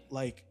be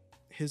like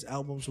his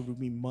albums would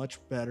be much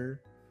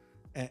better.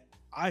 And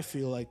I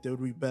feel like they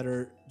would be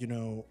better,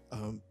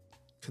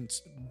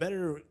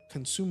 better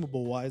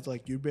consumable wise.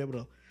 Like you'd be able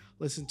to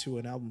listen to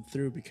an album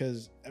through,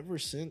 because ever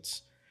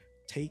since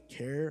Take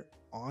Care,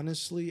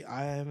 honestly,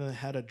 I haven't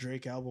had a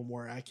Drake album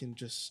where I can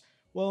just,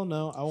 well,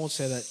 no, I won't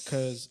say that,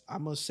 because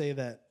I'm gonna say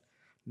that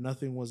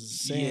Nothing Was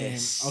the Same.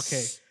 Yes.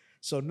 Okay,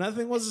 so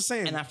Nothing Was the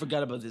Same, and I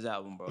forgot about this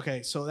album, bro.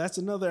 Okay, so that's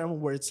another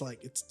album where it's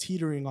like it's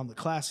teetering on the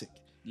classic.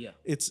 Yeah,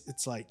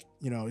 it's like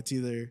it's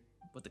either.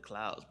 But the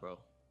clouds, bro.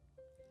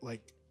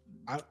 Like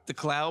the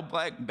cloud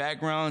black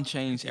background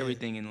changed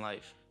everything in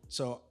life.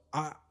 So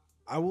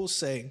I will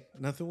say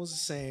Nothing Was the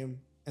Same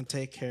and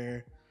Take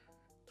Care,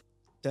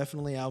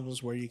 definitely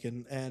albums where you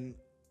can, and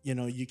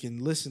you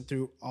can listen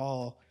through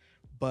all,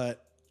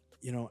 but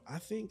I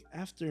think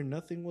after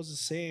Nothing Was the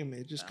Same,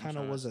 it just kind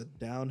of was a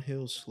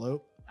downhill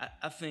slope.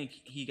 I think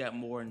he got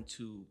more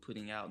into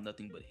putting out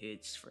nothing but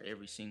hits for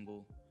every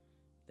single,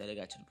 that it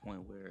got to the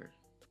point where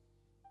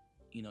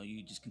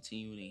you just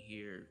continue to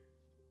hear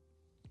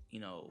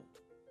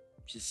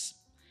just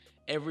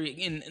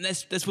and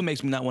that's what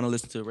makes me not want to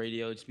listen to the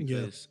radio, just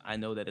because I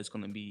know that it's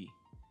going to be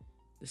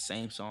the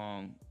same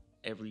song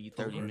every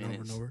 30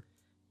 minutes.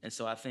 And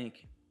so I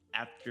think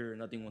after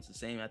Nothing Was the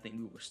Same, I think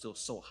we were still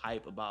so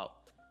hype about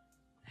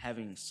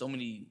having so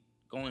many,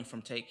 going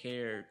from Take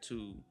Care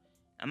to,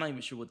 I'm not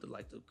even sure what the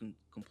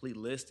complete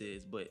list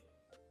is, but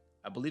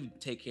I believe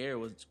Take Care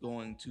was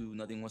going to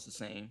Nothing Was the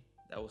Same.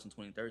 That was in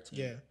 2013.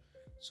 Yeah.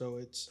 So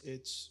it's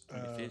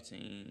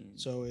 2015.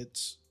 So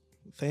it's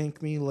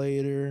Thank Me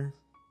Later,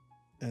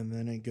 and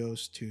then it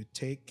goes to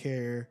Take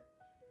Care,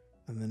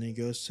 and then it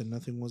goes to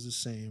Nothing Was the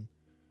Same,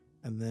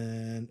 and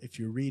then if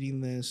you're reading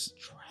this,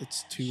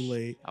 it's Too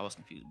Late. I was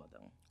confused about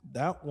that one.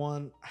 That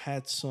one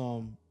had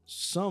some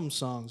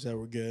songs that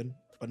were good,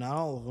 but not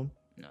all of them.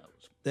 No.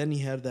 Then he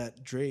had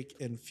that Drake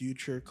and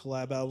Future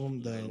collab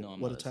album,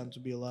 What a Time to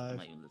Be Alive. I'm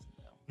not even listening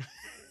to that one.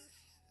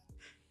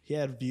 He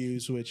had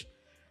Views, which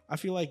I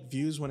feel like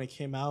Views, when it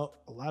came out,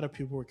 a lot of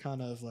people were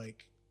kind of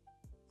like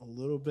a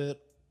little bit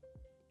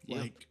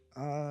like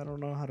I don't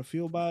know how to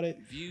feel about it.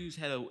 Views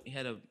had a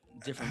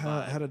different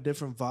vibe. Had a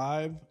different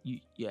vibe.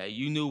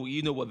 You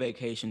knew what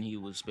vacation he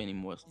was spending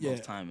most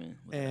time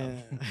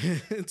in.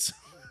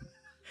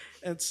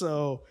 And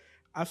so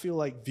I feel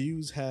like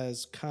Views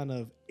has kind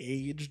of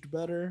aged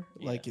better.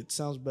 Yeah. Like it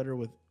sounds better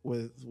with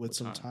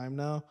some time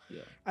now.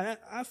 Yeah.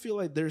 I feel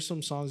like there's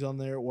some songs on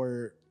there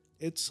where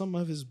it's some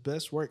of his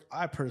best work.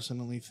 I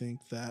personally think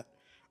that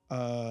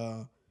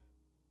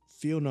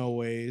Feel No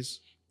Ways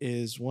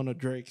is one of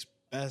Drake's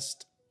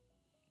best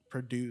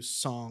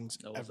produced songs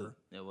ever.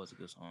 It was a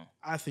good song.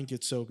 I think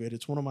it's so good.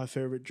 It's one of my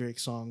favorite Drake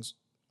songs.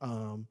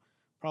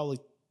 Probably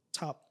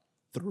top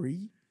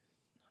 3.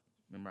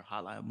 Remember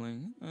Hotline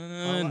Bling?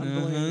 Hotline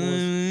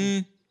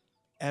Bling was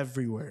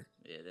everywhere.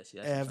 Yeah, that's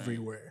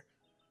everywhere.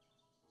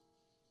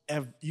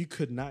 You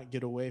could not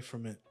get away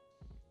from it.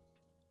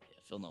 Yeah,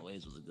 Feel No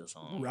Ways was a good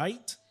song,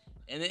 right?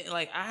 And then,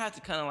 like, I have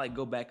to kind of like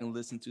go back and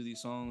listen to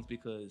these songs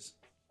because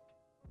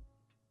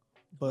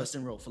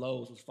Western Road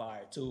Flows was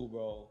fire too,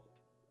 bro.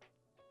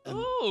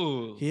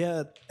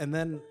 And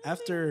then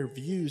after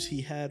Views,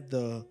 he had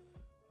the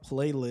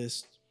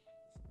playlist,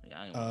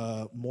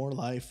 More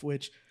Life,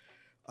 which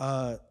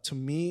to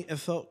me it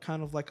felt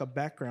kind of like a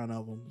background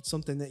album,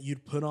 something that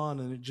you'd put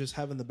on and it just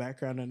have in the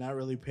background and not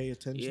really pay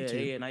attention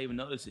to. Yeah, not even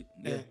notice it.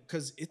 Yeah,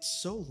 because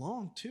it's so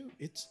long too.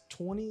 It's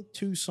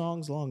 22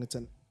 songs long. It's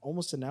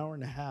almost an hour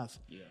and a half.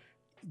 Yeah,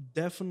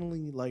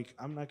 definitely. Like,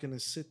 I'm not gonna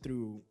sit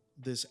through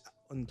this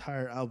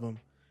entire album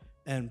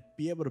and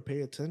be able to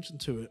pay attention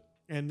to it.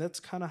 And that's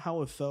kind of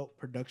how it felt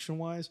production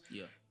wise.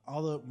 Yeah.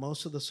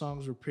 Most of the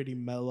songs were pretty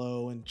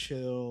mellow and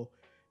chill.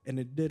 And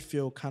it did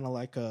feel kind of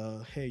like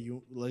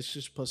let's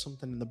just put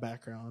something in the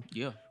background.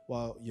 Yeah.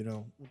 While,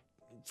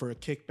 for a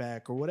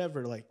kickback or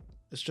whatever, like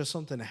it's just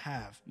something to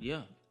have.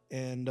 Yeah.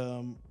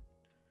 And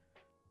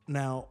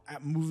now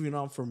moving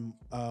on from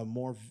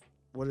More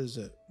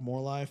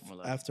Life?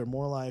 After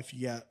More Life,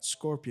 you got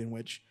Scorpion,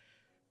 which,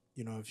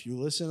 if you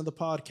listen to the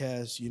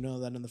podcast, you know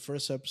that in the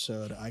first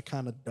episode, I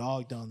kind of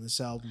dogged on this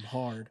album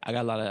hard. I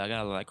got a lot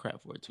of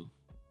crap for it too.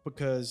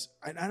 Because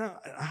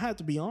I had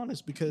to be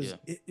honest, because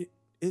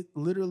it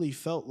literally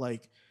felt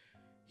like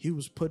he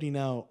was putting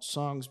out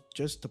songs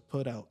just to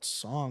put out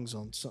songs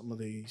on some of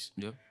these.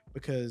 Yeah.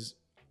 Because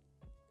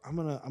I'm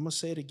gonna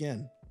say it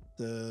again.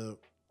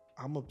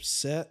 I'm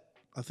upset.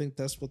 I think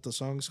that's what the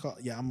song is called.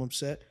 Yeah, I'm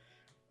upset.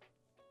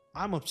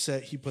 I'm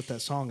upset he put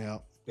that song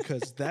out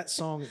because that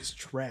song is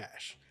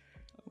trash.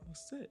 I'm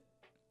upset.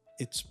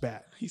 It's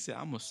bad. He said,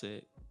 I'm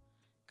upset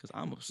because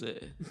I'm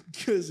upset.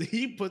 Because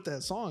he put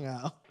that song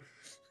out.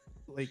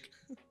 Like,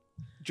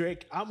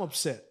 Drake, I'm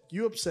upset.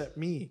 You upset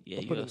me. Yeah,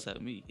 you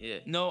upset me. Yeah.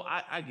 No,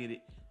 I get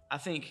it. I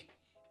think,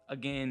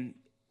 again,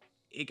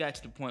 it got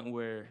to the point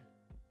where,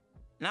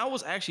 and I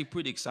was actually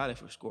pretty excited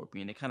for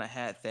Scorpion. It kind of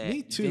had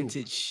that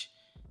vintage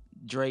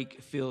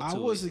Drake feel to it. I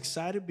was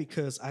excited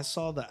because I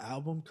saw the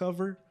album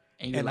cover.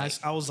 And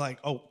I was like,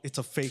 oh, it's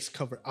a face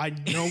cover. I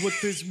know what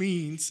this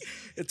means.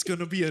 It's going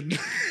to be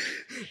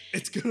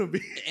it's going to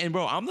be. And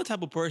bro, I'm the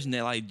type of person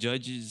that like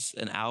judges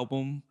an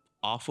album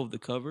off of the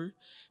cover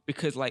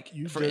because like,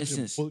 for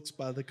instance, books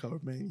by the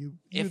cover, man.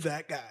 You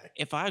that guy.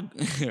 If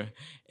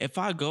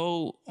I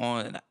go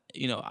on,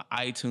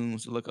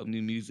 iTunes to look up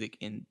new music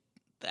and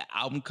the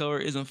album cover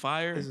isn't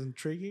fire, is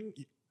intriguing,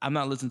 I'm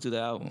not listening to the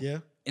album. Yeah.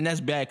 And that's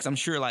bad because I'm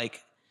sure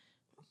like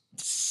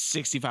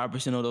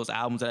 65% of those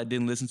albums that I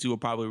didn't listen to are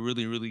probably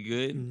really, really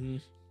good. Mm-hmm.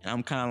 And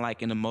I'm kind of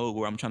like in a mode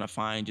where I'm trying to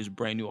find just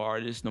brand new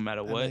artists no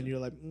matter what. And you're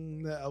like,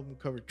 that album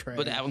cover trash.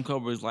 But the album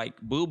cover is like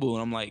boo-boo.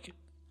 And I'm like,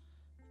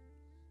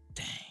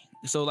 dang.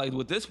 So like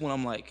with this one,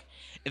 I'm like,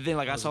 and then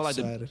like I saw like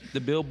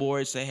the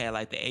billboards, they had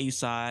like the A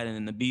side and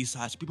then the B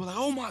side. So people were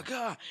like, oh my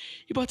God,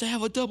 you're about to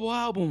have a double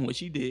album, which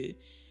he did.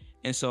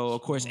 And so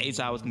of course A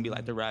side was gonna be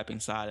like the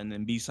rapping side, and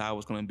then B side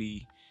was gonna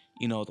be,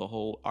 the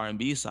whole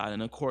R&B side.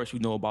 And of course we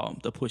know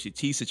about the Pusha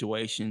T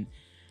situation.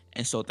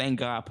 And so thank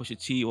God Pusha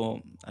T,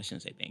 well, I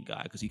shouldn't say thank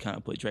God because he kind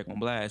of put Drake on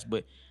blast,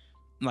 but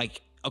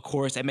like, of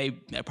course that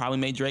probably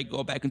made Drake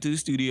go back into the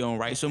studio and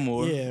write some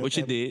more, which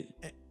it did.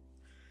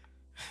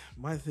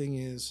 My thing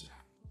is,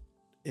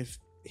 if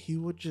he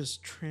would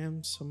just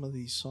trim some of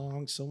these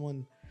songs,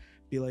 someone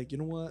be like, you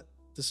know what,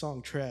 the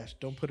song trash,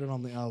 don't put it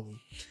on the album.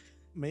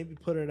 Maybe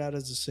put it out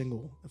as a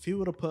single. If he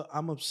would have put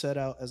I'm Upset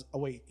out as,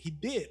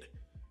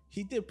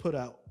 he did put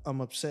out I'm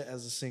Upset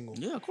as a single.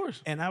 Yeah, of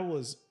course. And I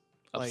was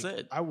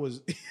upset.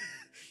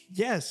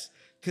 Yes,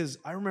 because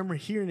I remember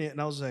hearing it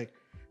and I was like,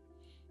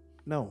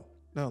 no,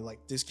 like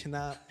this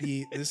cannot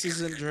be, this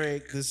isn't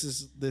Drake. This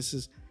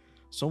is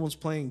someone's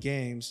playing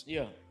games.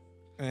 Yeah.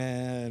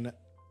 And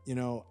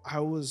I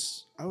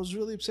was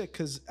really upset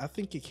because I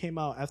think it came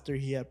out after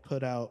he had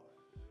put out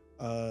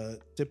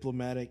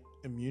Diplomatic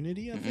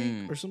Immunity, I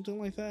think, or something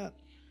like that.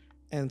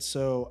 And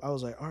so I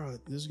was like, all right,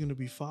 this is gonna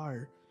be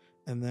fire.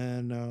 And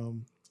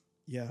then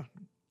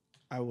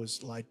I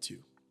was lied to.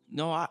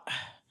 No,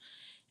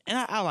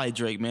 I like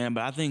Drake, man,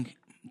 but I think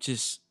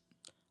just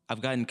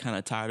I've gotten kind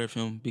of tired of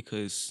him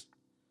because,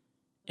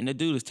 and the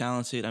dude is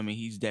talented. I mean,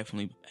 he's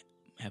definitely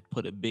have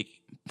put a big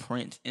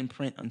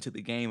imprint onto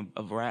the game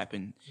of rap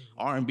and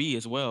R&B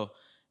as well.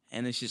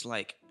 And it's just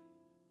like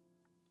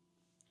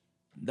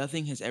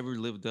nothing has ever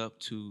lived up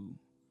to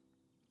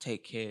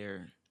Take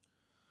Care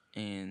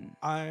and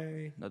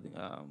I nothing.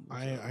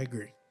 I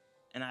agree.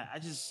 And I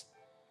just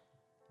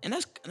and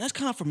that's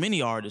kind of for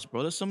many artists,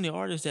 bro. There's so many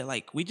artists that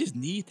like we just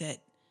need that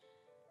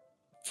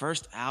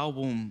first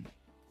album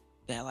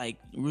that like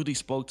really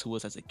spoke to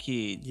us as a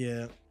kid.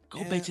 Yeah.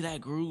 Go back to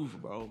that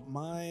groove, bro.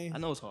 I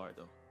know it's hard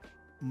though.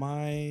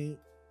 My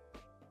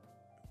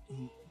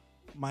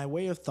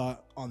way of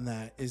thought on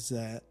that is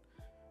that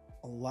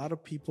a lot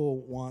of people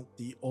want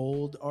the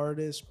old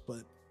artist,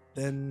 but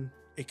then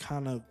it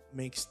kind of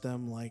makes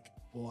them like,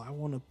 well, I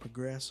want to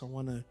progress. I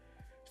want to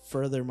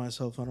further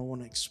myself. I don't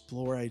want to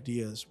explore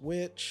ideas,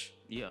 which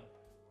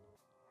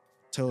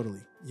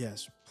totally,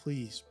 yes,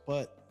 please,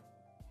 but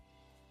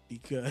be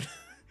good.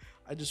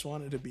 I just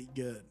want it to be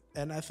good.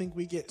 And I think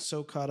we get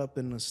so caught up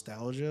in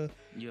nostalgia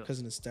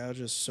because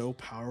nostalgia is so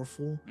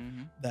powerful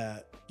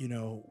that, you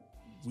know,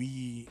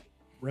 we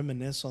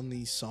reminisce on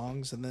these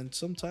songs, and then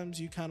sometimes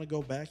you kind of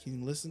go back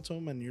and listen to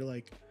them and you're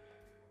like,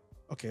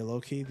 okay,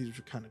 low-key, these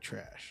are kind of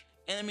trash.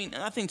 And I mean,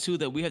 and I think too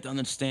that we have to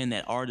understand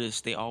that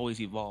artists, they always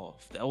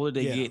evolve. The older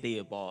they get, they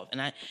evolve.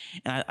 And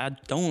I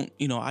don't,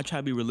 you know, I try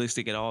to be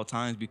realistic at all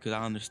times because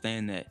I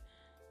understand that,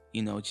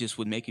 you know, just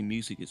with making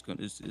music,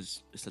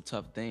 it's a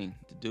tough thing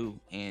to do,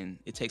 and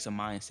it takes a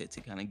mindset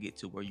to kind of get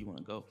to where you want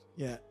to go.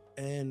 Yeah,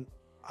 and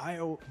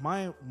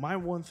my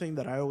one thing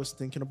that I always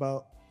think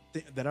about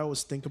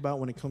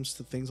when it comes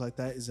to things like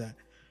that is that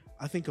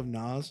I think of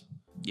Nas.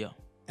 Yeah,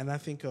 and I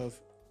think of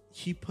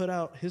he put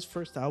out his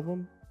first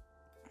album.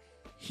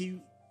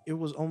 It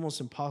was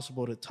almost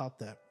impossible to top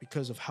that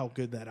because of how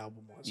good that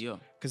album was. Yeah,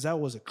 because that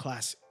was a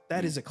classic.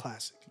 That is a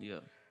classic.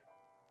 Yeah.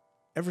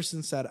 Ever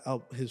since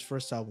his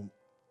first album,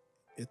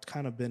 it's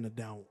kind of been a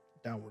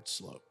downward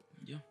slope.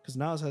 Yeah, because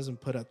Nas hasn't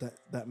put out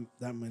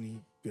that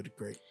many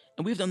great.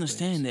 And we have to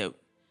understand that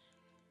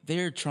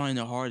they're trying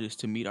their hardest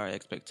to meet our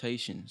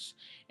expectations,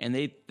 and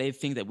they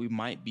think that we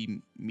might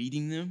be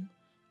meeting them,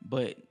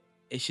 but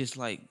it's just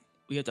like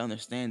we have to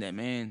understand that,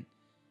 man.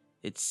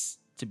 It's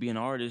to be an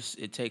artist,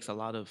 it takes a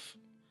lot of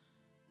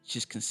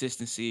just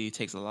consistency. It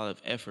takes a lot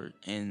of effort,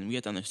 and we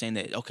have to understand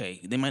that.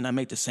 Okay, they might not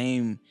make the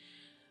same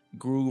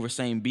groove or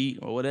same beat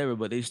or whatever,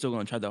 but they're still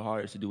gonna try their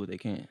hardest to do what they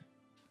can.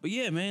 But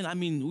yeah, man, I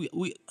mean,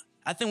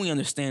 I think we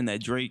understand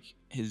that Drake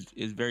is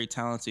very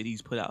talented.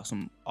 He's put out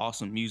some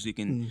awesome music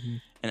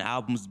and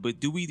albums, but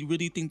do we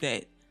really think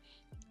that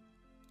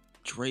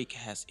Drake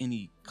has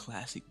any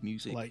classic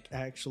music? Like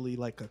actually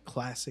like a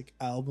classic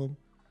album?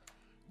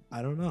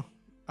 I don't know.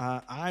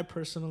 I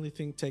personally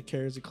think Take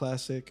Care is a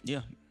classic.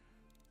 Yeah.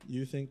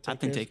 You think I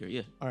think Take Care,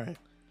 yeah. All right.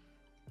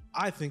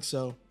 I think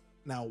so.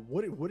 Now,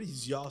 what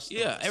is y'all's thoughts?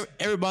 Yeah,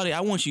 everybody,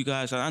 I want you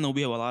guys, I know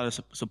we have a lot of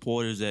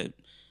supporters that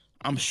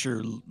I'm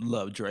sure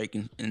love Drake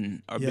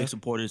and are big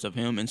supporters of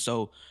him. And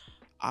so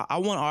I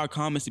want our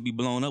comments to be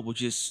blown up with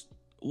just,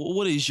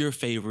 what is your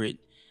favorite,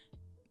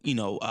 you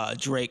know,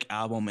 Drake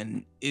album?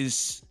 And do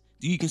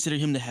you consider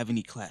him to have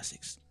any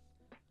classics?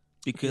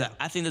 Because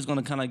I think that's going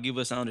to kind of give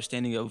us an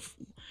understanding of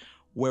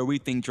where we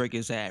think Drake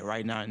is at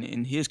right now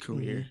in his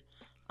career.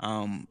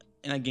 And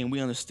again,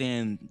 we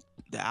understand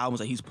the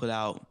albums that he's put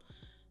out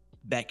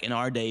back in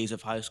our days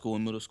of high school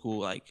and middle school,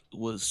 like,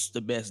 was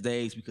the best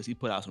days because he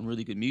put out some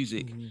really good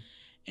music.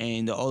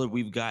 And the older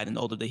we've gotten, and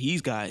the older that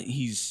he's got,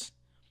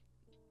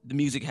 the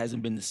music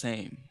hasn't been the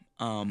same.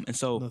 And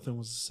so nothing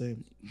was the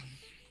same.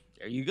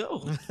 There you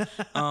go.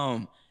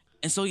 And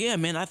so yeah,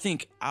 man, I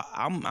think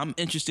I'm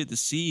interested to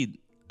see,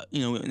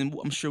 you know, and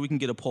I'm sure we can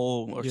get a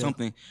poll or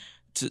something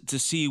to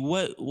see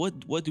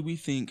what do we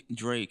think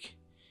Drake,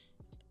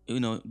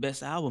 you know,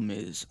 best album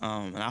is.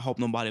 And I hope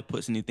nobody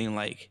puts anything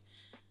like,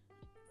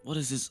 what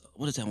is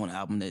that one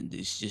album that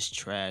is just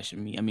trash? I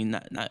mean,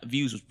 not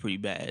Views was pretty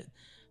bad.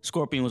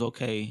 Scorpion was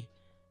okay,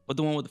 but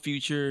the one with the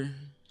Future.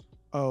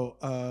 Oh,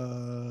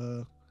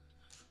 I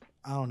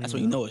don't. That's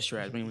when you know it's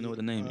trash. I don't even know what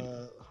the name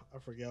is. I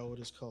forgot what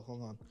it's called.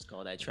 Hold on. It's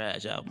called that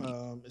trash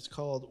album. It's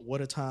called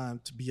What a Time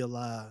to Be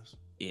Alive.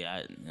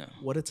 Yeah.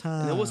 What a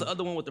time. And there was the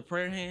other one with the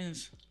prayer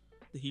hands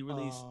that he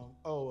released.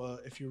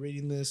 If you're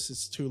reading this,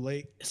 it's too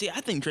late. See,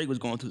 I think Drake was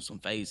going through some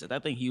phases. I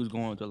think he was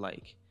going through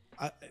like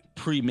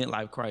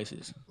pre-midlife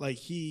crisis. Like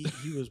he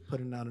was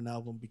putting out an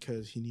album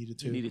because he needed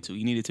to.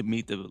 He needed to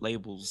meet the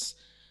labels.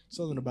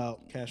 Something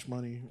about Cash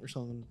Money or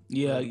something.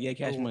 Yeah,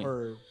 Cash Money.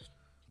 Or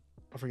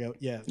I forgot.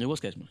 Yeah, it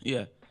was Cash Money.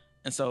 Yeah,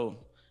 and so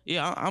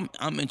yeah,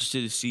 I'm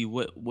interested to see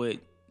what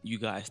you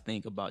guys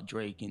think about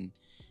Drake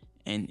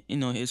and you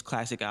know, his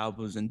classic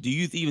albums. And do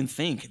you even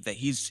think that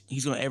he's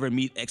gonna ever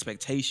meet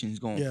expectations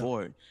going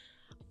forward?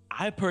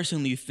 I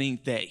personally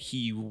think that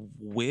he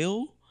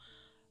will,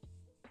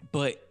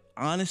 but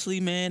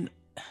honestly, man,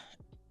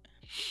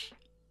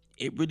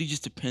 it really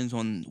just depends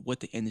on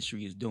what the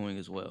industry is doing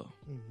as well.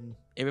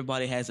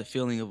 Everybody has a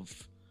feeling of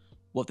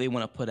what they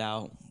want to put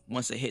out.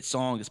 Once a hit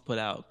song is put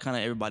out, kind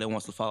of everybody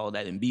wants to follow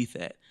that and beat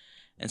that.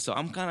 And so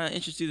I'm kind of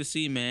interested to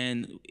see,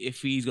 man,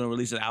 if he's going to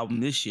release an album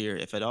this year,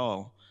 if at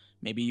all,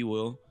 Maybe you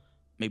will,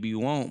 maybe you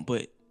won't.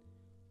 But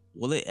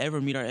will it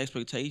ever meet our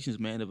expectations,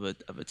 man? Of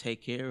a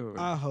Take Care? Or,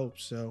 I hope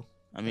so.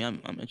 I mean,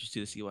 I'm interested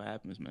to see what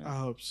happens, man. I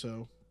hope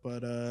so.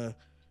 But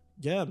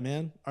yeah,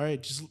 man. All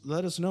right, just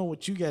let us know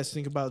what you guys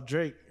think about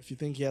Drake. If you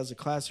think he has a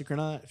classic or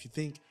not. If you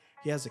think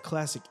he has a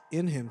classic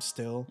in him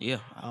still. Yeah.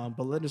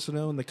 But let us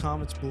know in the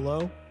comments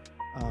below.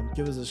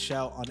 Give us a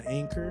shout on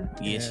Anchor.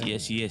 Yes.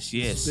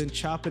 It's been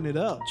chopping it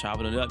up.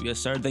 Chopping it up, yes,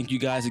 sir. Thank you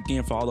guys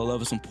again for all the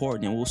love and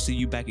support, and we'll see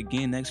you back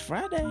again next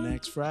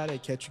Friday.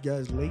 Catch you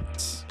guys late.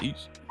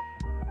 Peace.